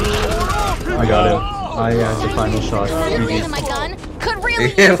 I got him. I had the final shot. Reloading my gun. Could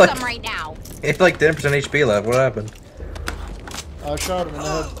really Yeah, use like- some right now. He had like 10% HP left. What happened? I shot him in the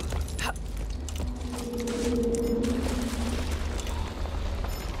head.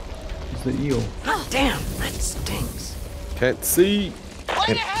 It's the eel. Oh, damn, that stinks. Can't see.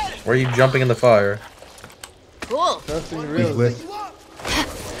 Where are you jumping in the fire? Cool. Testing He's real. wet.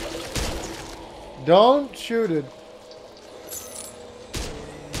 Don't shoot it.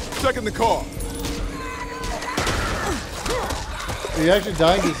 Checking the car. Are you actually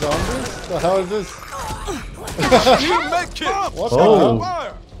dying to zombies? The hell is this? What the Oh.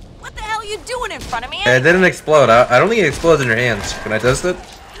 hell? What the hell are you doing in front of me? It didn't explode. I don't think it explodes in your hands. Can I test it?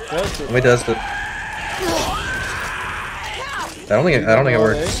 Test it. Let me test it. I don't think it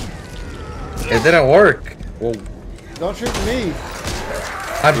works. It didn't work. Whoa. Don't shoot me.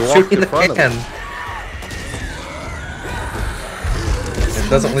 I'm You walked shooting in the front of can. It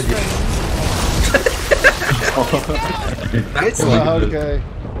doesn't let you. Nice one. Okay.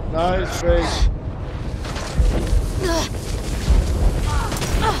 Nice face.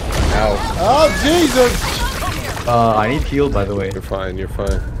 Ow. Oh, Jesus! I need heal, by the way. You're fine. You're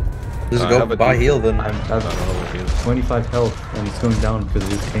fine. Just I go have a buy deep- heal then. I have 25 health, and it's going down because of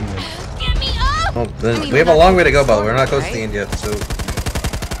his pain meds. Get me up! Well, then we have a long way to go, but we're not close to the end yet, so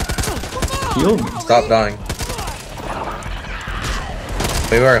Heal me. stop dying.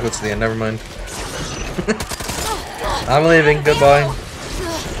 We are close to the end, never mind. I'm leaving, goodbye.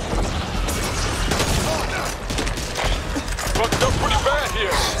 Fucked up pretty bad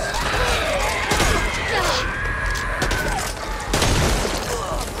here.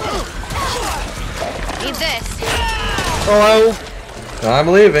 Need this. Oh, I'm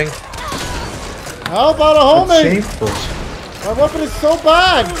leaving. how about a That's homie? shameful. My weapon is so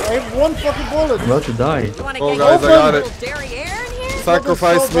bad. I have one fucking bullet. I'm about to die. Oh, guys, I got it. Derriere in here?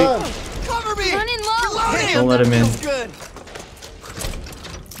 Sacrifice so me. bad. Cover me. Running low. Damn, Don't let that him in. feels good.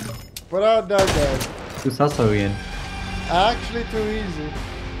 Without that guy. Who's Sasawi in? Actually too easy.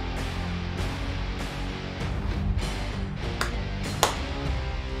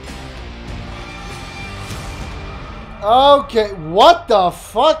 Okay, what the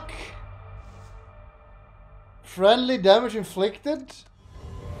fuck? Friendly damage inflicted?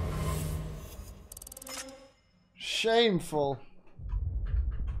 Shameful.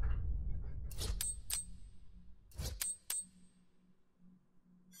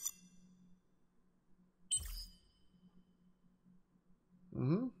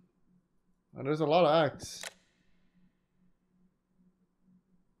 And there's a lot of acts.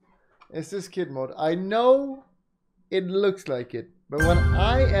 It's this kid mode. I know it looks like it, but when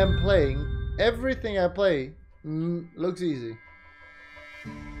I am playing, everything I play looks easy.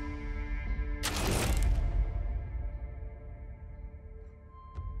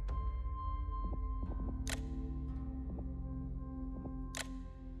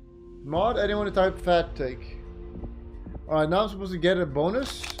 Mod, anyone to type fat take. Alright, now I'm supposed to get a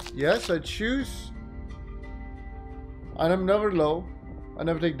bonus. Yes, I choose. And I'm never low. I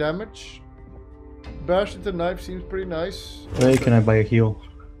never take damage. Bash into knife seems pretty nice. Hey, can I buy a heal?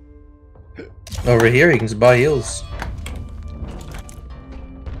 Over here, you can buy heals.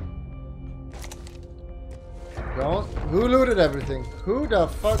 Don't. Who looted everything? Who the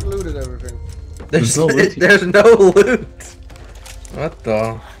fuck looted everything? There's no loot. There's no loot. What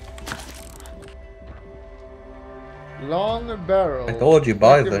the? Long barrel. I told you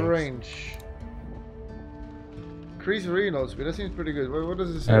buy Active things. Range. Increase reload speed. That seems pretty good. What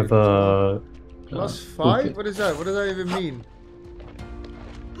does this say? I have +5? What is that? What does that even mean?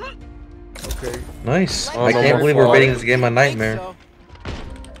 Okay. Nice. Oh, I no can't more believe we're fog. beating this game on Nightmare.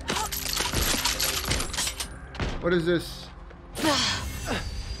 What is this? Is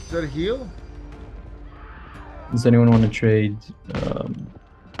that a heal? Does anyone want to trade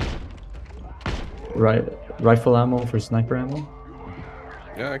rifle ammo for sniper ammo?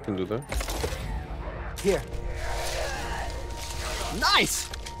 Yeah, I can do that. Here. Nice!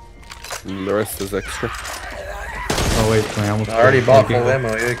 And the rest is extra. Oh wait, my ammo. I already bought full ammo.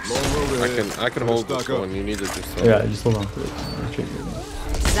 I can hold this one. You need to just. Yeah, just hold on to it.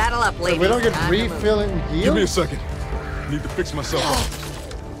 Saddle up, ladies. We don't get Time to move. refilling heal? Give me a second. Need to fix myself up.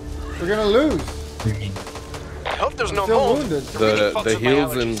 We're gonna lose. I hope there's no Still mold. wounded. The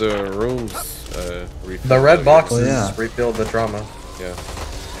heals in the rooms. Refill. The red boxes Oh, yeah. refill the trauma. Yeah.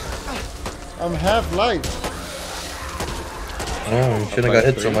 I'm half life. Oh, you shouldn't have got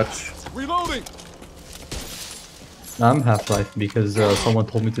hit so much. Reloading. I'm half-life because someone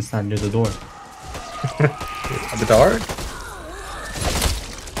told me to stand near the door. A bit hard?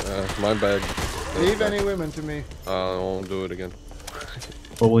 My bad. Leave any women to me. I won't do it again.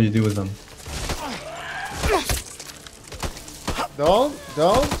 What will you do with them? Don't.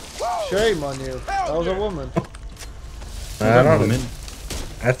 Shame on you. That was a woman. I don't know.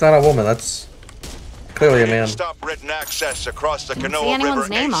 That's not a woman. That's clearly a man. Stop written access across the Didn't see Canoa anyone's River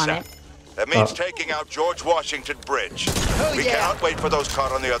name on ASAP. it. That means taking out George Washington Bridge. We cannot wait for those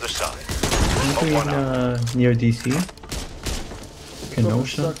caught on the other side. Anything near DC?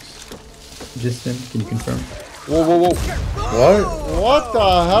 Kenosha? Justin, can you confirm? Whoa, whoa, whoa. What? What the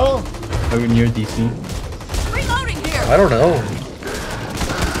hell? Are we near DC? Reloading here. I don't know.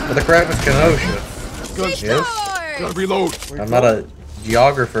 What the crap is Kenosha? Good. Yes. Gotta reload. I'm not a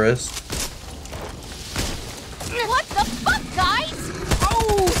geographist. What the fuck, guys?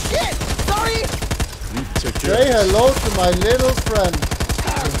 Oh, shit! Sorry! Need to take care Say of this. hello to my little friend.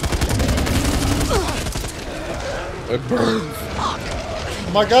 It burns. Oh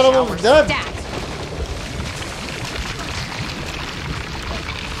my god, I'm almost dead.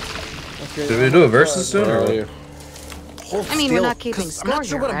 Okay, Did we do a versus soon or Where are what? you? I mean, we're not keeping I'm score not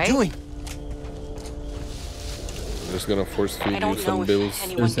sure here, what right? I'm doing. I'm just gonna force feed I you don't know some if bills.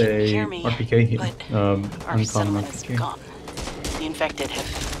 anyone There's can a hear me, RPK here. but our uncommon settlement is RPK. gone. The infected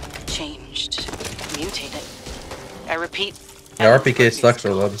have changed, mutated. I repeat. The RPK sucks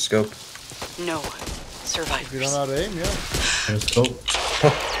without the scope. No If you don't survivors. know how to aim, yeah. There's go.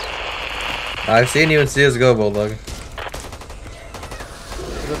 I've seen you in CSGO, Bulldog.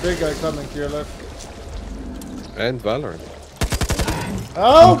 There's a big guy coming to your left. And Valorant.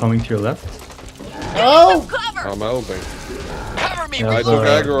 I'm Oh! coming to your left. Oh! I'm helping. Cover me. Yeah, I took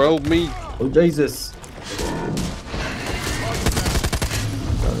aggro, help me. Oh Jesus!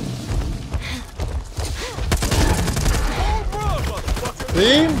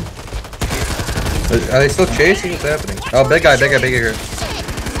 Team? Are they still chasing? What's happening? Oh, big guy. Is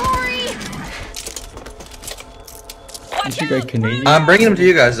you guy Canadian? I'm bringing him to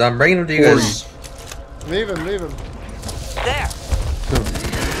you guys. Leave him. There.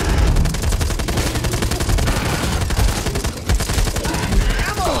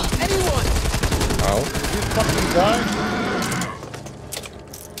 Ow. You fucking die.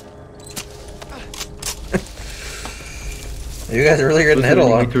 You guys are really getting hit a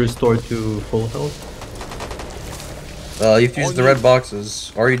lot. Need to restore to full health. Well, you have to use the red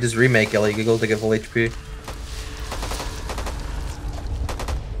boxes, or you just remake illegal to get full HP.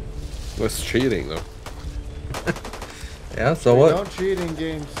 That's cheating though. Yeah, so We what? don't cheat in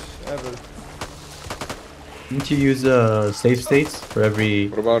games ever. Need to use save states for every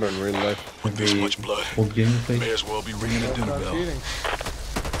What about in real life? This much blood. old game you play. May as well be ringing a dinner Not bell. cheating.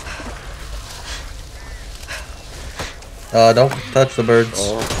 Don't touch the birds.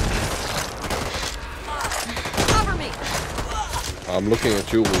 Cover me. I'm looking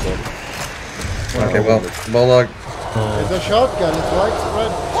at you, Bulldog. Okay, well, Bulldog. It's a shotgun, it's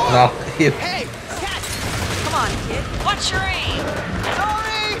widespread. No, you. Hey, catch! Come on, kid. What's your aim?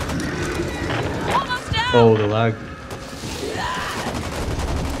 Sorry! Almost down! Oh, the lag.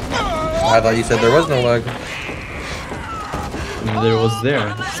 I thought you said there was no lag. There was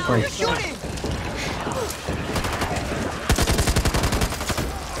there. Spike.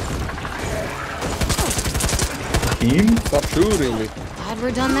 Team? Stop shooting me. Glad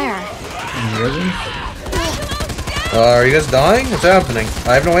we're done there. Are you guys dying? What's happening?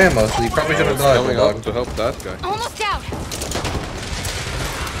 I have no ammo, so you probably should have died, Coming Bulldog. up to help that guy. Almost out.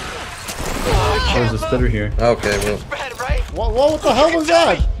 There's a spitter here. Okay, well. What the hell was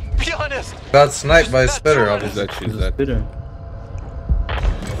that? Be honest. Got sniped by a spitter, obviously. She's that. Spitter.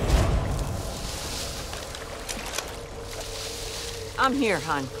 I'm here,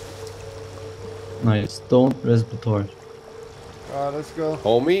 hon. Nice. Don't res the torch. Alright, let's go.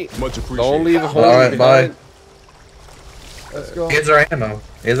 Homie, Much appreciated. don't leave a homie Alright, bye. behind. Let's go. Here's our ammo.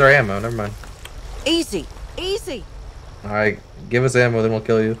 Here's our ammo, never mind. Easy, easy. Alright, give us ammo, then we'll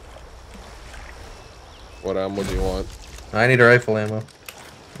kill you. What ammo do you want? I need a rifle ammo.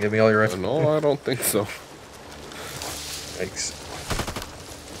 Give me all your rifle. No, I don't think so. Thanks.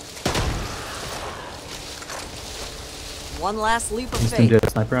 One last leap of Just faith. do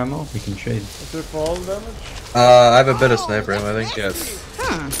sniper ammo. We can trade. Is it fall damage? I have a bit of sniper ammo, I think. Yes.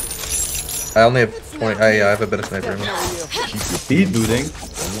 I only have 20. Yeah, I have a bit of sniper ammo. Keep your Speed looting.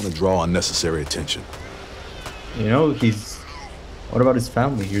 Don't want to draw unnecessary attention. You know, he's... What about his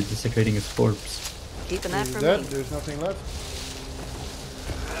family? You're desecrating his corpse. Keeping that He's for dead, me. there's nothing left.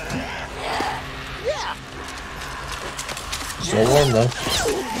 So warm though.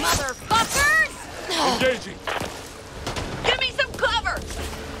 Motherfuckers! Engaging. Give me some cover!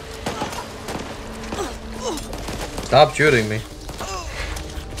 Stop shooting me.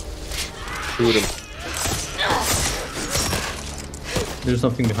 Shoot him. There's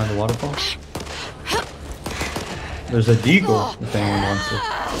something behind the waterfall. There's a deagle, if anyone wants it.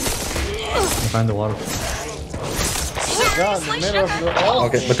 Behind the waterfall. God, in the middle of the... Oh,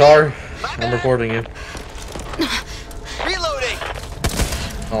 Okay, Matar, I'm reporting you. Reloading.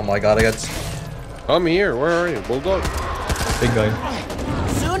 Oh my god, I got... Come here, where are you? Bulldog? Big guy.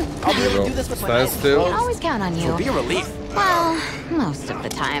 Soon, I'll be able to do this with my Stand hands. still. I always count on you. Be a relief. Well, most of the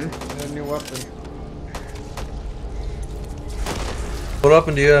time. a new weapon. What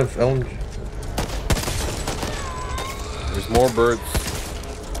weapon do you have, Ellen? There's more birds.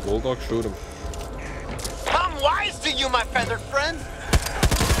 Bulldog, shoot him. I'm wise to you, my feathered friend.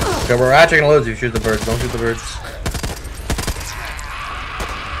 Okay, we're actually gonna lose you. Shoot the birds. Don't shoot the birds.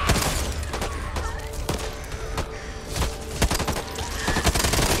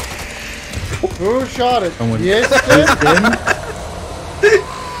 Who shot it? Someone. Yes,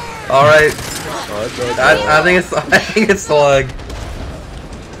 All right. I think it's the leg.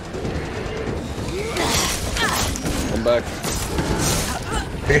 Come back.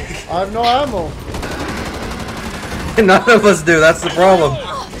 I have no ammo. None of us do. That's the problem.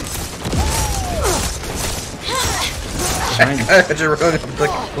 I just run up the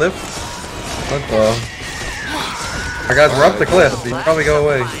cliff. What the? Our guys, we're up the cliff. You can probably go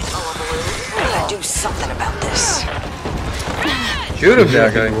away. I gotta do something about this. Shoot him,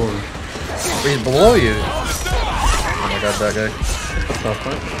 that guy. He's below you. Oh my god, that guy.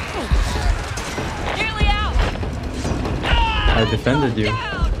 Nearly out. I defended you.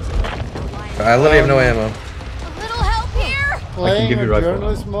 I literally have no ammo. A little help here? Playing give a you rifle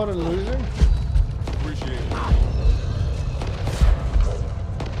journalist mode and losing?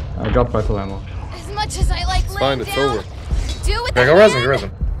 I dropped rifle ammo. As much as I like Fine, laying it's down, over. do with Okay, go res him, go res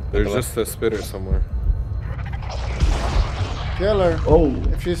him. There's just a spitter somewhere. Kill her. Oh.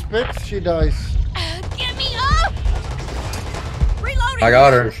 If she spits, she dies. Get me up! Reloading. I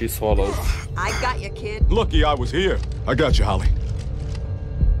got her. She swallowed. I got you, kid. Lucky I was here. I got you, Holly.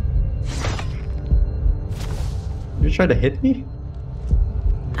 You tried to hit me?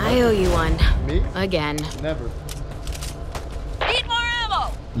 I owe you one. Me? Again. Never. Need more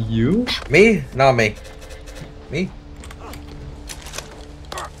ammo. You? Me? Not me. Me?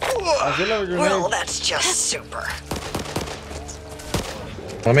 Well, that's just super.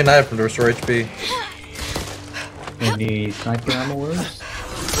 Let me knife him to restore HP. Any sniper ammo words?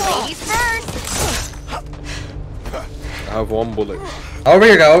 Ladies first! I have one bullet. Over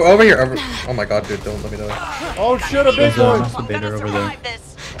here, guy. Over here. Oh my god, dude. Don't let me die. Oh shit, a big There's a one! masturbator over there.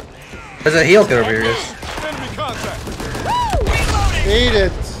 There's a heal kit over here, guys. Eat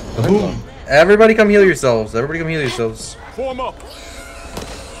it! Everybody come heal yourselves. Everybody come heal yourselves. Form up.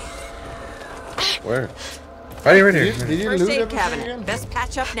 Where? Right here, right here. Did you First loot aid everything cabinet. again? Best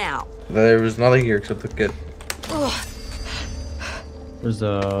patch up now. There was nothing here except the kit. There's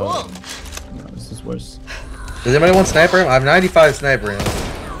a. No, this is worse. Does anybody want sniper ammo? I have 95 sniper ammo.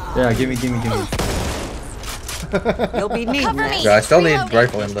 Yeah, give me. You'll be needing that. Yeah, I still need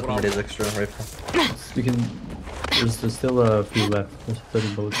rifle ammo. That is extra rifle. You can. There's still a few left. There's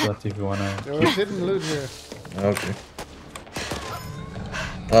 30 bullets left if you wanna. There was hidden loot here. Okay.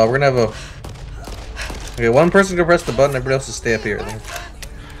 We're gonna have a. Okay, one person can press the button. Everybody else will stay up here.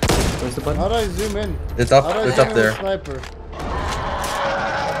 Where's the button? How do I zoom in? It's up. How do I It's zoom up in there. with Sniper.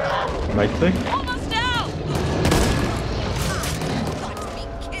 Right click. Almost out.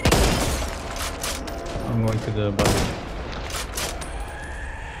 I'm going to the button.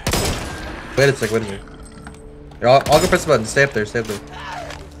 Wait a sec. Here, I'll go press the button. Stay up there. Stay up there.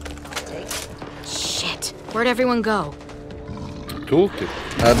 Shit. Where'd everyone go? Toolkit.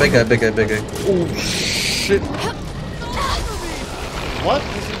 Big guy. Oh shit! What?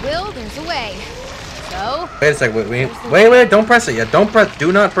 There's a will, there's a way. So. Wait a sec. Wait! Don't press it yet. Don't press.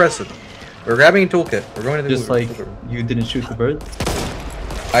 Do not press it. We're grabbing a toolkit. We're going to the Just like you didn't shoot the bird.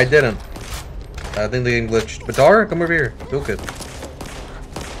 I didn't. I think they glitched. But Topher, come over here. Toolkit.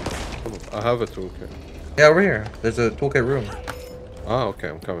 I have a toolkit. Yeah, over here. There's a toolkit room. Ah, okay,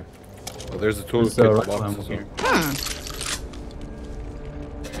 I'm coming. Oh, there's a toolkit There's a box. here.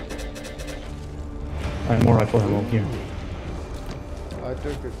 I have more rifle ammo here. I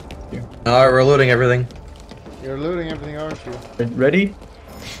took it. Here. Alright, we're looting everything. You're looting everything, aren't you? Ready?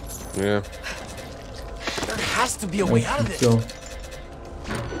 Yeah. There has to be a way out of this. Go.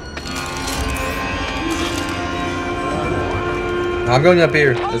 I'm going up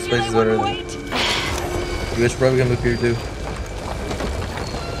here. This place is better than. You guys probably gonna move here too.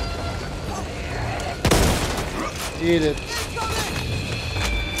 Eat it.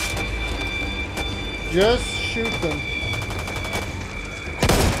 Just shoot them.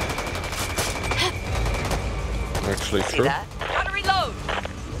 Actually true. How to reload.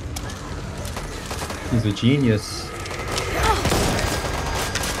 He's a genius.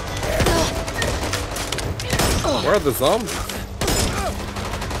 Where are the zombies?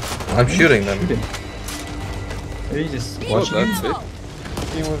 I'm shooting them. Are you just Oh, watching? that's it.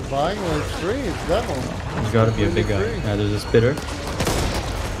 He was buying was free. It's that one. There's gotta be a big guy. Yeah, there's a spitter.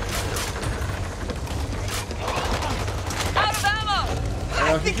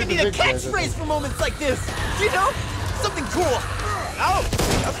 I think I need a catchphrase for moments like this. You know? Something cool. Ouch!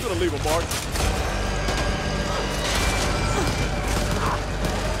 That's gonna leave a mark.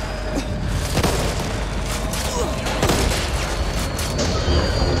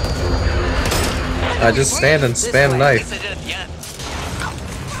 I just stand and spam knife.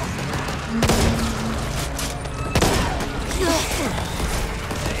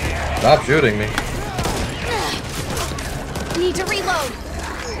 Stop shooting me. Need to reload.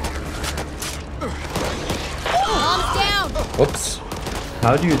 Bombs down. Whoops.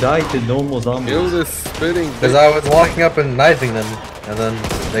 How do you die to normal zombies? Kill this spitting. Because I was walking up and knifing them, and then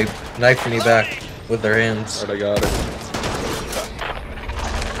they knifed me back with their hands. I got it.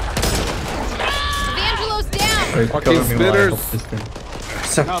 Evangelo's down. Wait, Fucking cover me while I spitters. help this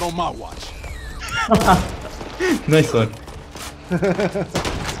thing. Not on my watch. Nice one.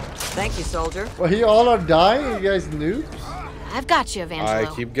 Thank you, soldier. Well, you all are dying. You guys noobs. I've got you, Evangelo.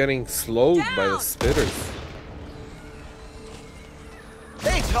 I keep getting slowed by the spitters.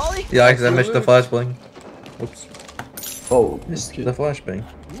 Hey, Tolly. Yeah, I missed the flashbang. Whoops. Oh, Missed the flashbang.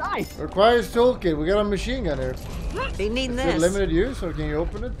 Nice. Requires toolkit. We got a machine gun here. Be needing Is it this. limited use, or can you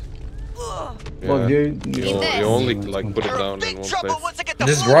open it? Yeah. Well, You only like put it down in one place.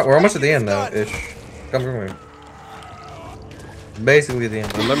 We're almost at the end now, ish. Come here. Basically the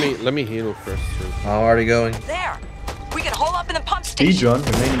end. Let me heal first. I'm already going. There. We can hole up in the pump station. Speedrun,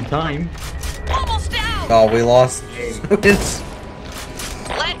 remaining time. Almost down. Oh, we lost. Let's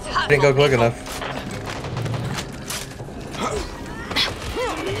hustle. Didn't go quick enough.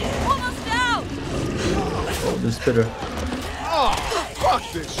 Almost out. Oh, the spitter. Oh, fuck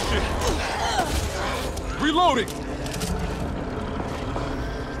this shit. Reloading.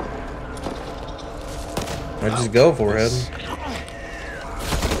 I just go for it.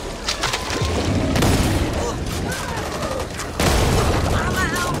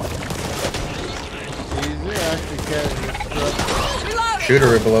 Easy, actually carrying this. Shooter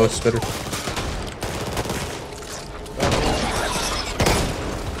right below spitter.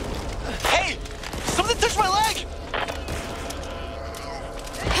 Hey! Something touched my leg!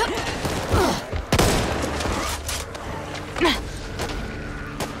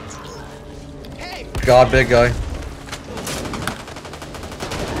 God, big guy.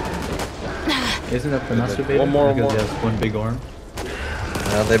 Isn't that the masturbator? One more. Because he has one big arm.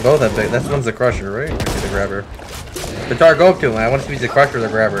 They both have big. That one's the crusher, right? Or the grabber. Topher, go up to him. I want to see if he's the crusher or the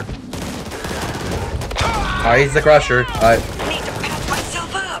grabber. Alright, he's the crusher. Alright.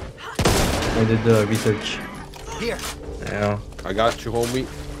 I did the research. Here. Yeah. I got you, homie.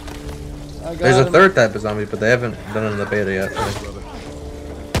 There's a third type of zombie, but they haven't done it in the beta yet.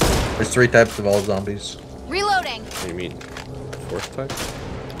 There's 3 types of all zombies. Reloading. What do you mean? 4th type?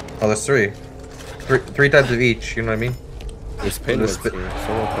 Oh, there's 3. 3 types of each, you know what I mean? There's painless here.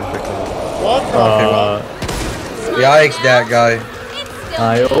 Someone can pick them up. What the Yikes, that guy.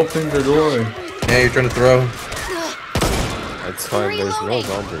 I opened the door. Yeah, you're trying to throw. It's fine, there's no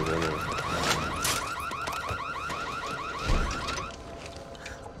zombies in it.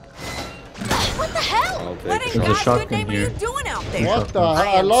 What the hell? I'll What take in it. There's a God's good shotgun name are you here. doing out there? What the hell? I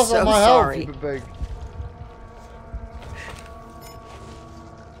am lost so all my sorry. health, you big.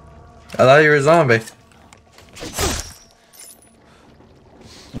 I thought you were a zombie.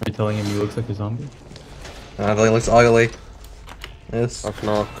 Are you telling him he looks like a zombie? I thought he looks ugly. Yes. Knock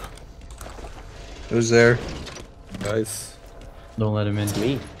knock. Who's there? Guys. Don't let him in.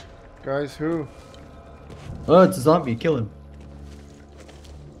 Me. Guys, who? Oh, it's a zombie. Kill him.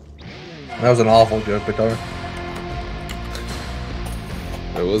 That was an awful joke, Topher.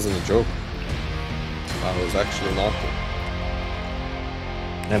 It wasn't a joke. I was actually laughing.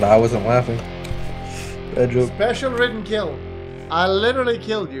 And I wasn't laughing. Bad joke. Special ridden kill. I literally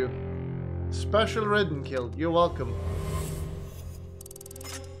killed you. Special ridden kill. You're welcome.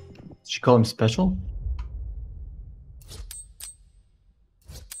 Did she call him special?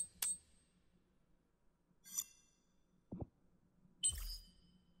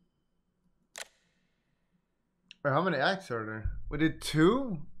 Wait, how many acts are there? We did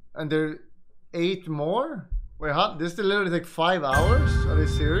 2? And there are 8 more? Wait, how? This did literally take 5 hours? Are they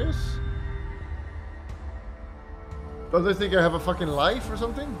serious? Don't they think I have a fucking life or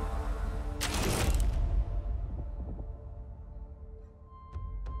something?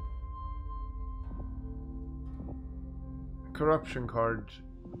 Corruption card.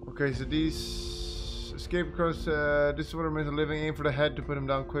 Okay, so these escape across. This is what remains of living. Aim for the head to put him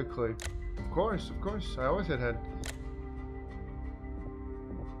down quickly. Of course. I always had head.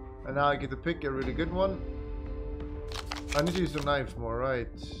 And now I get to pick a really good one. I need to use the knife more. Right.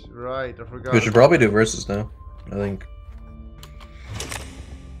 I forgot. We should probably do versus now. I think.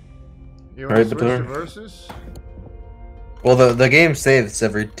 You want to switch to versus? Well, the game saves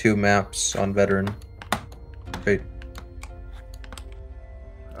every 2 maps on veteran. Great.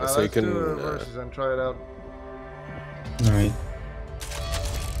 So you let's can, do a versus and try it out. Alright.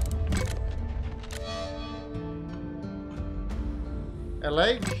 A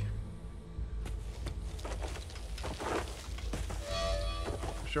leg?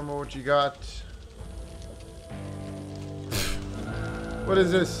 Show me what you got. What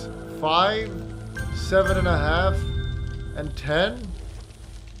is this? 5, 7.5, and 10?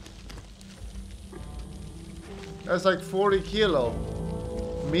 That's like 40 kilo.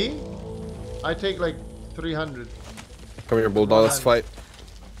 Me? I take like 300. Come here, Bulldog, let's fight.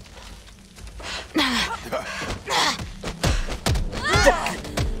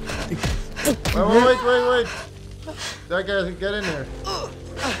 Wait. That guy, get in there.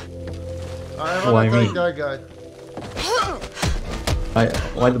 I'm Why gonna me? take that guy.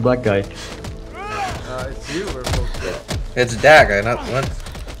 Why the black guy? It's you we're supposed to. It's that guy, not what?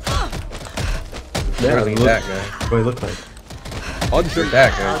 Yeah, Really that guy. What do I look like? Hunter,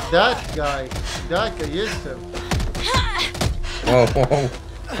 that guy. That guy is him. Whoa.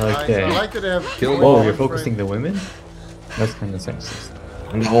 Okay. I like that they have. Oh, you're focusing the women? That's kind of sexist.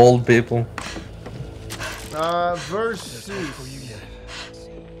 And old people. Versus.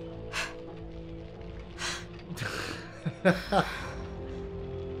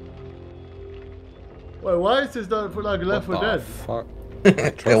 Wait, why is this not for like Left 4 Dead? Fuck.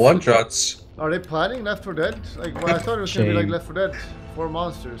 Yeah, one shots. Are they planning Left 4 Dead? Like, well, I thought it was gonna be like Shame. Left 4 Dead 4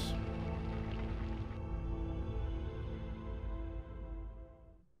 monsters.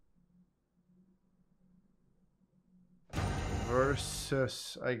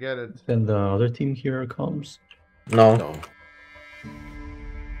 Versus, I get it. Then the other team here comes. No.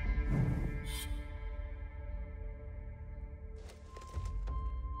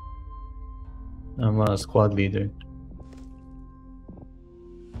 I'm a squad leader.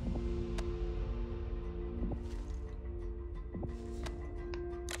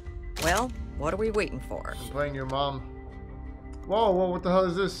 Well, what are we waiting for? I'm playing your mom. Whoa, what the hell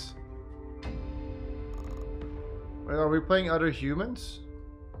is this? Wait, are we playing other humans?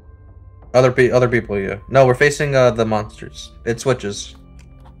 Other people, yeah. No, we're facing the monsters. It switches.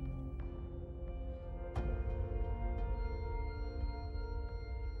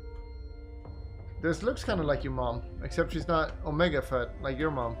 This looks kind of like your mom, except she's not omega fat like your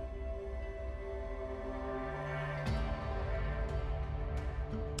mom.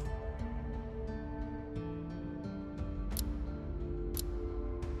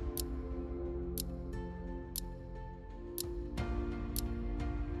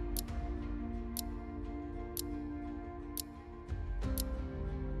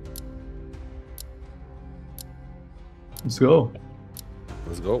 Let's go.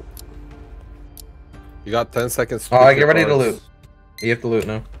 Let's go. You got 10 seconds. Alright, get ready to loot. You have to loot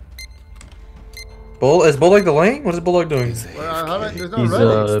now. Is Bulldog delaying? What is Bulldog doing?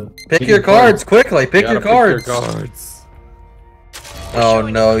 Pick your cards quickly. Pick your cards. Oh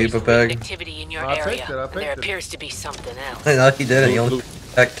no, you pepeg. Activity in your area. There appears to be something else. No, he didn't. He only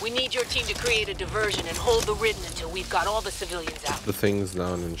We need your team to create a diversion and hold the ridden until we've got all the civilians out. The things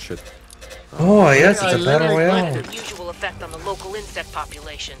down and shit. Oh yes, it's a battle royale. Usual effect on the local insect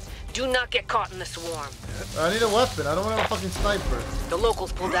populations. Do not get caught in the swarm. I need a weapon. I don't want a fucking sniper. The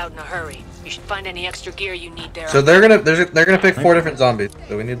locals pulled out in a hurry. You should find any extra gear you need there. So they're gonna pick 4 different zombies.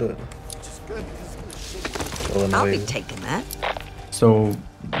 So we need to. I'll be taking that. So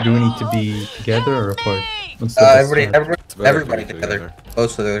do we need to be together or apart? Everybody together.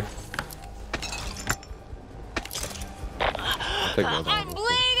 Close together. I'm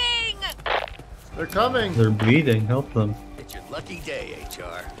bleeding. They're coming. They're bleeding. Help them. It's your lucky day,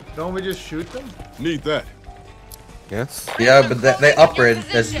 HR. Don't we just shoot them? Need that. Yes. Yeah, but they upgrade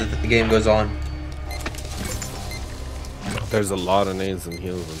as the game goes on. There's a lot of nades and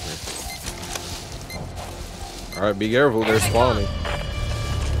heals in here. Alright, be careful, they're spawning.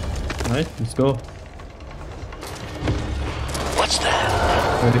 Alright, let's go. What's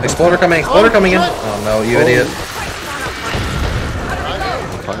that? Exploder coming in. Oh no, you idiot.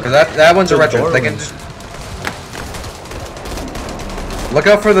 Cause that one's a retro. They can just look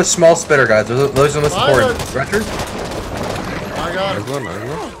out for the small spitter guys. Those are the most important. Retros? I got it.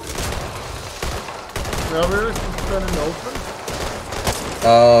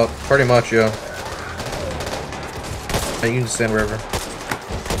 Pretty much, yeah. You can stand wherever.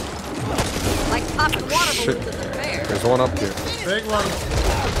 Like popping water balloons at the fair. There's one up here. Big one.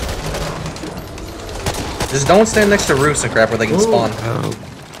 Just don't stand next to roofs and crap where they can spawn.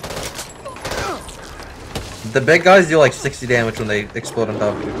 The big guys do like 60 damage when they explode on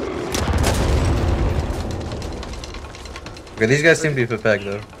top of you. Okay, these guys seem to be pepeg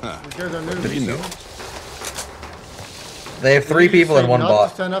though. They have 3 people and 1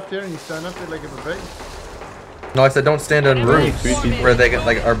 bot. Stand up there and you stand up there like a pepeg. No, I said don't stand on roofs where they get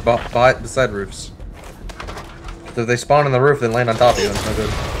like are beside roofs. So if they spawn on the roof, then land on top of you. It's no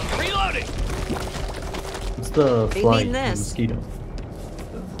good. Reloading. What's the fly? mean this? Mosquito.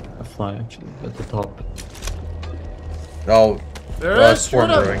 A fly actually at the top. Oh, there is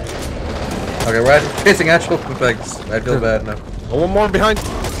swarm brewing. Okay, we're chasing actual pepegs. I feel bad now. Oh, one more behind.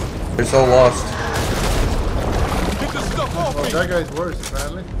 They're so lost. Oh, that guy's worse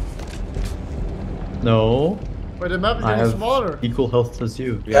apparently. No. But the map is I getting have smaller. equal health as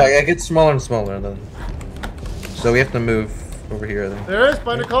you. Yeah, it gets smaller and smaller then. So we have to move over here then. There is,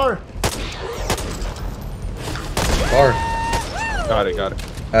 find a car. Car. Got it.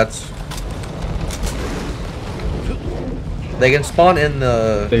 That's. They can spawn in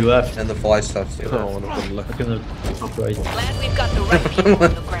the. They left. And the fly stuff too. Oh, one of them left. Look in the top right. Glad we've got the right people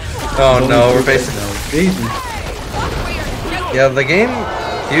on the ground. Oh no, we're facing. Easy. Yeah, the game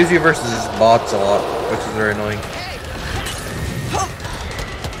views you versus bots a lot, which is very annoying.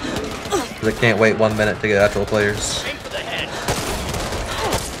 They can't wait 1 minute to get actual players.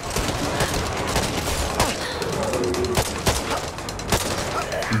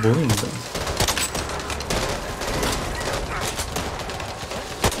 Bullying them.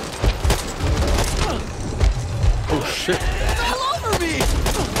 Oh shit. All over me!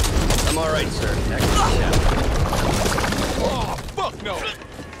 I'm alright, sir. Oh, fuck no!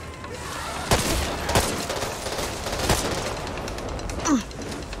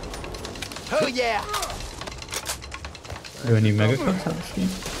 Oh yeah! Do any mega cooks on this game?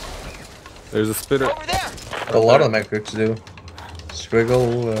 There's a spitter. A lot of the mega cooks do.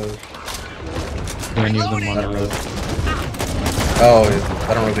 Squiggle. Do any of them on the road? Oh,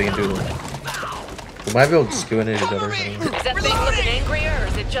 I don't know if we can do them. We might be able to skew into each other. Is that thing looking angrier, or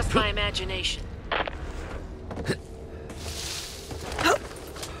is it just my imagination?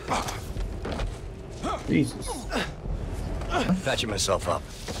 Jesus. Patching myself up.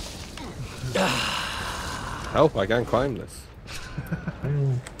 Help, I can't climb this.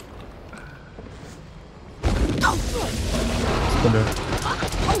 Spitter.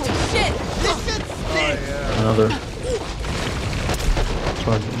 Holy shit! This shit stinks! Another.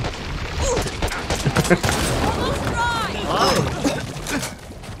 Charging.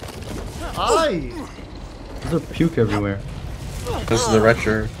 Aye! There's a puke everywhere. This is the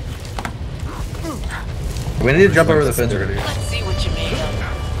retro. We need to jump over the fence already. Let's see what you made of.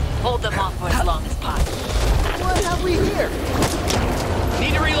 Hold them off for as long as possible. What have we here?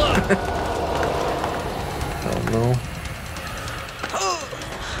 Need to reload. Oh no.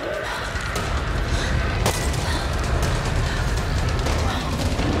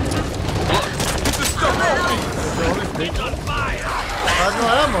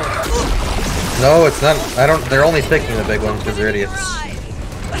 No, it's not. I don't. They're only picking the big ones because they're idiots.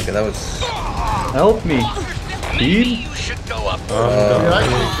 Okay, that was. Help me, dude. You should go up.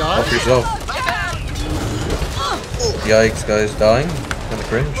 Help yourself. Yikes, guys, dying. Kinda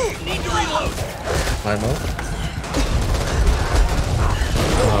cringe. Need to reload. I'm up.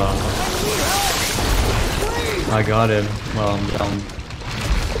 I got him. Well, I'm down.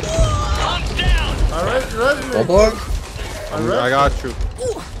 Alright, Bulldog? I got you.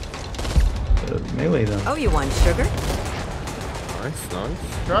 Melee them. Oh, you won, sugar? Nice,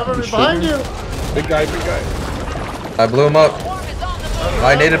 nice. Trevor, behind you! Big guy, big guy. I blew him up.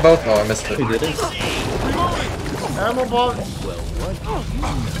 I naded both. Oh, I missed it. You did it. Ammo box.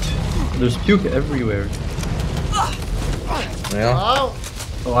 There's puke everywhere. Yeah. Ow.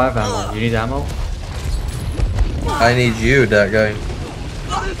 Oh, I have ammo. You need ammo? I need you, that guy.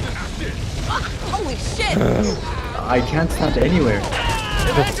 Holy shit! I can't stand anywhere.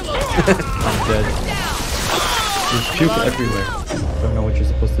 I'm dead. There's puke everywhere. I don't know what you're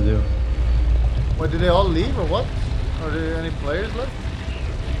supposed to do. What, did they all leave or what? Are there any players left?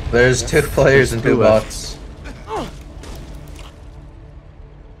 There's 2 players and 2 bots.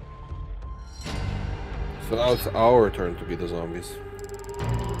 So now it's our turn to be the zombies.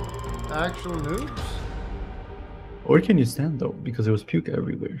 Actual noobs? Or can you stand though? Because there was puke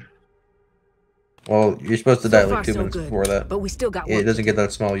everywhere. Well, you're supposed to die like 2 so minutes good, before that. but we still got Yeah, work it doesn't get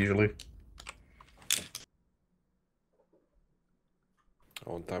that small usually.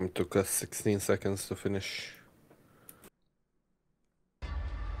 One time it took us 16 seconds to finish.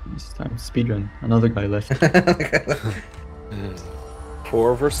 This time, speedrun. Another guy left.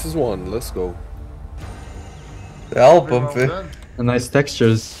 4 versus 1, let's go. I'll bump it. Nice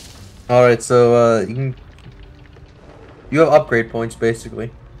textures. Alright, so you have upgrade points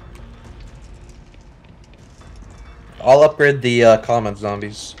basically. I'll upgrade the common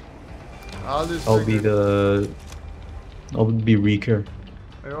zombies. I'll be Reeker.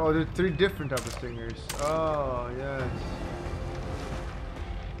 Oh, there are 3 different types of stingers. Oh, yes.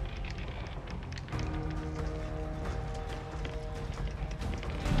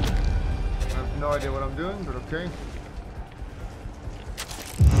 I have no idea what I'm doing, but okay.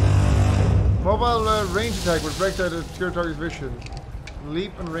 Mobile range attack will break that obscure target's vision.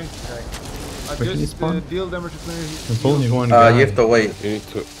 Leap and range attack. I just deal damage to players. There's only one guy. You have to wait. You need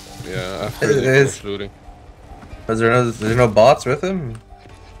to, yeah, after you finish looting. There's no bots with him?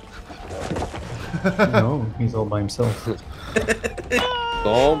 No, he's all by himself.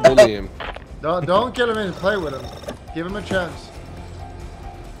 Don't bully him. Don't kill him and play with him. Give him a chance.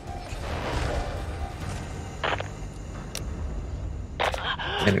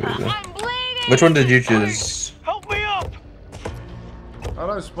 Anyways, which one did you choose? Help me up! How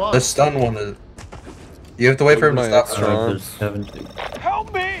do I spawn? The stun one is. You have to wait for him to stop.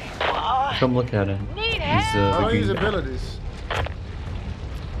 Help me! Come look at him. How do I use abilities?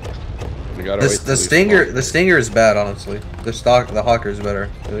 The stinger is bad, honestly. The hawker is better,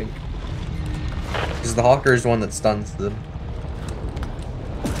 I think. Because the hawker is the one that stuns them.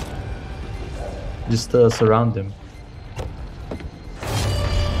 Just surround him.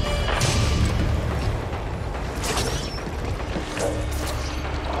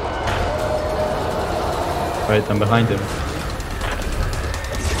 Right, I'm behind him.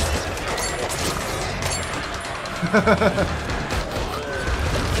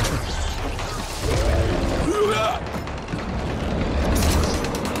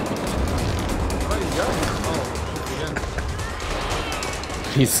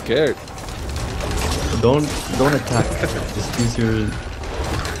 He's scared. Don't attack. Just use your.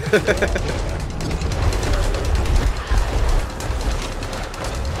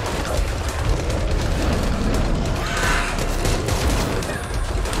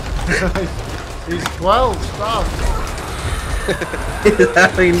 He's 12, stop! He's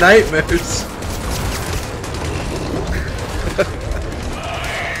having nightmares.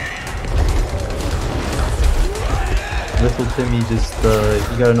 Little Timmy just,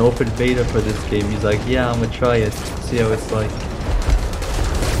 he got an open beta for this game. He's like, yeah, I'm gonna try it, see how it's like.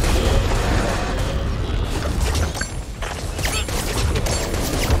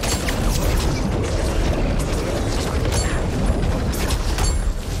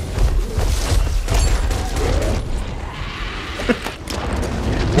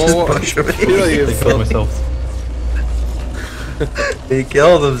 just push him. They killed myself. He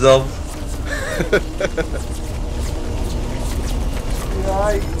killed himself.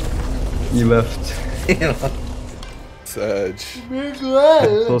 He left. Sag.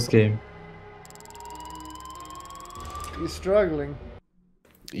 Close game. He's struggling.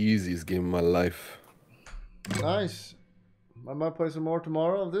 Easiest game of my life. Nice. I might play some more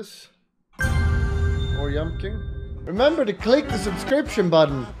tomorrow of this. Or Yumpking. Remember to click the subscription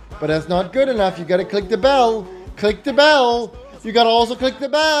button. But that's not good enough. You gotta click the bell. Click the bell. You gotta also click the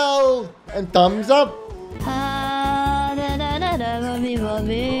bell. And thumbs up.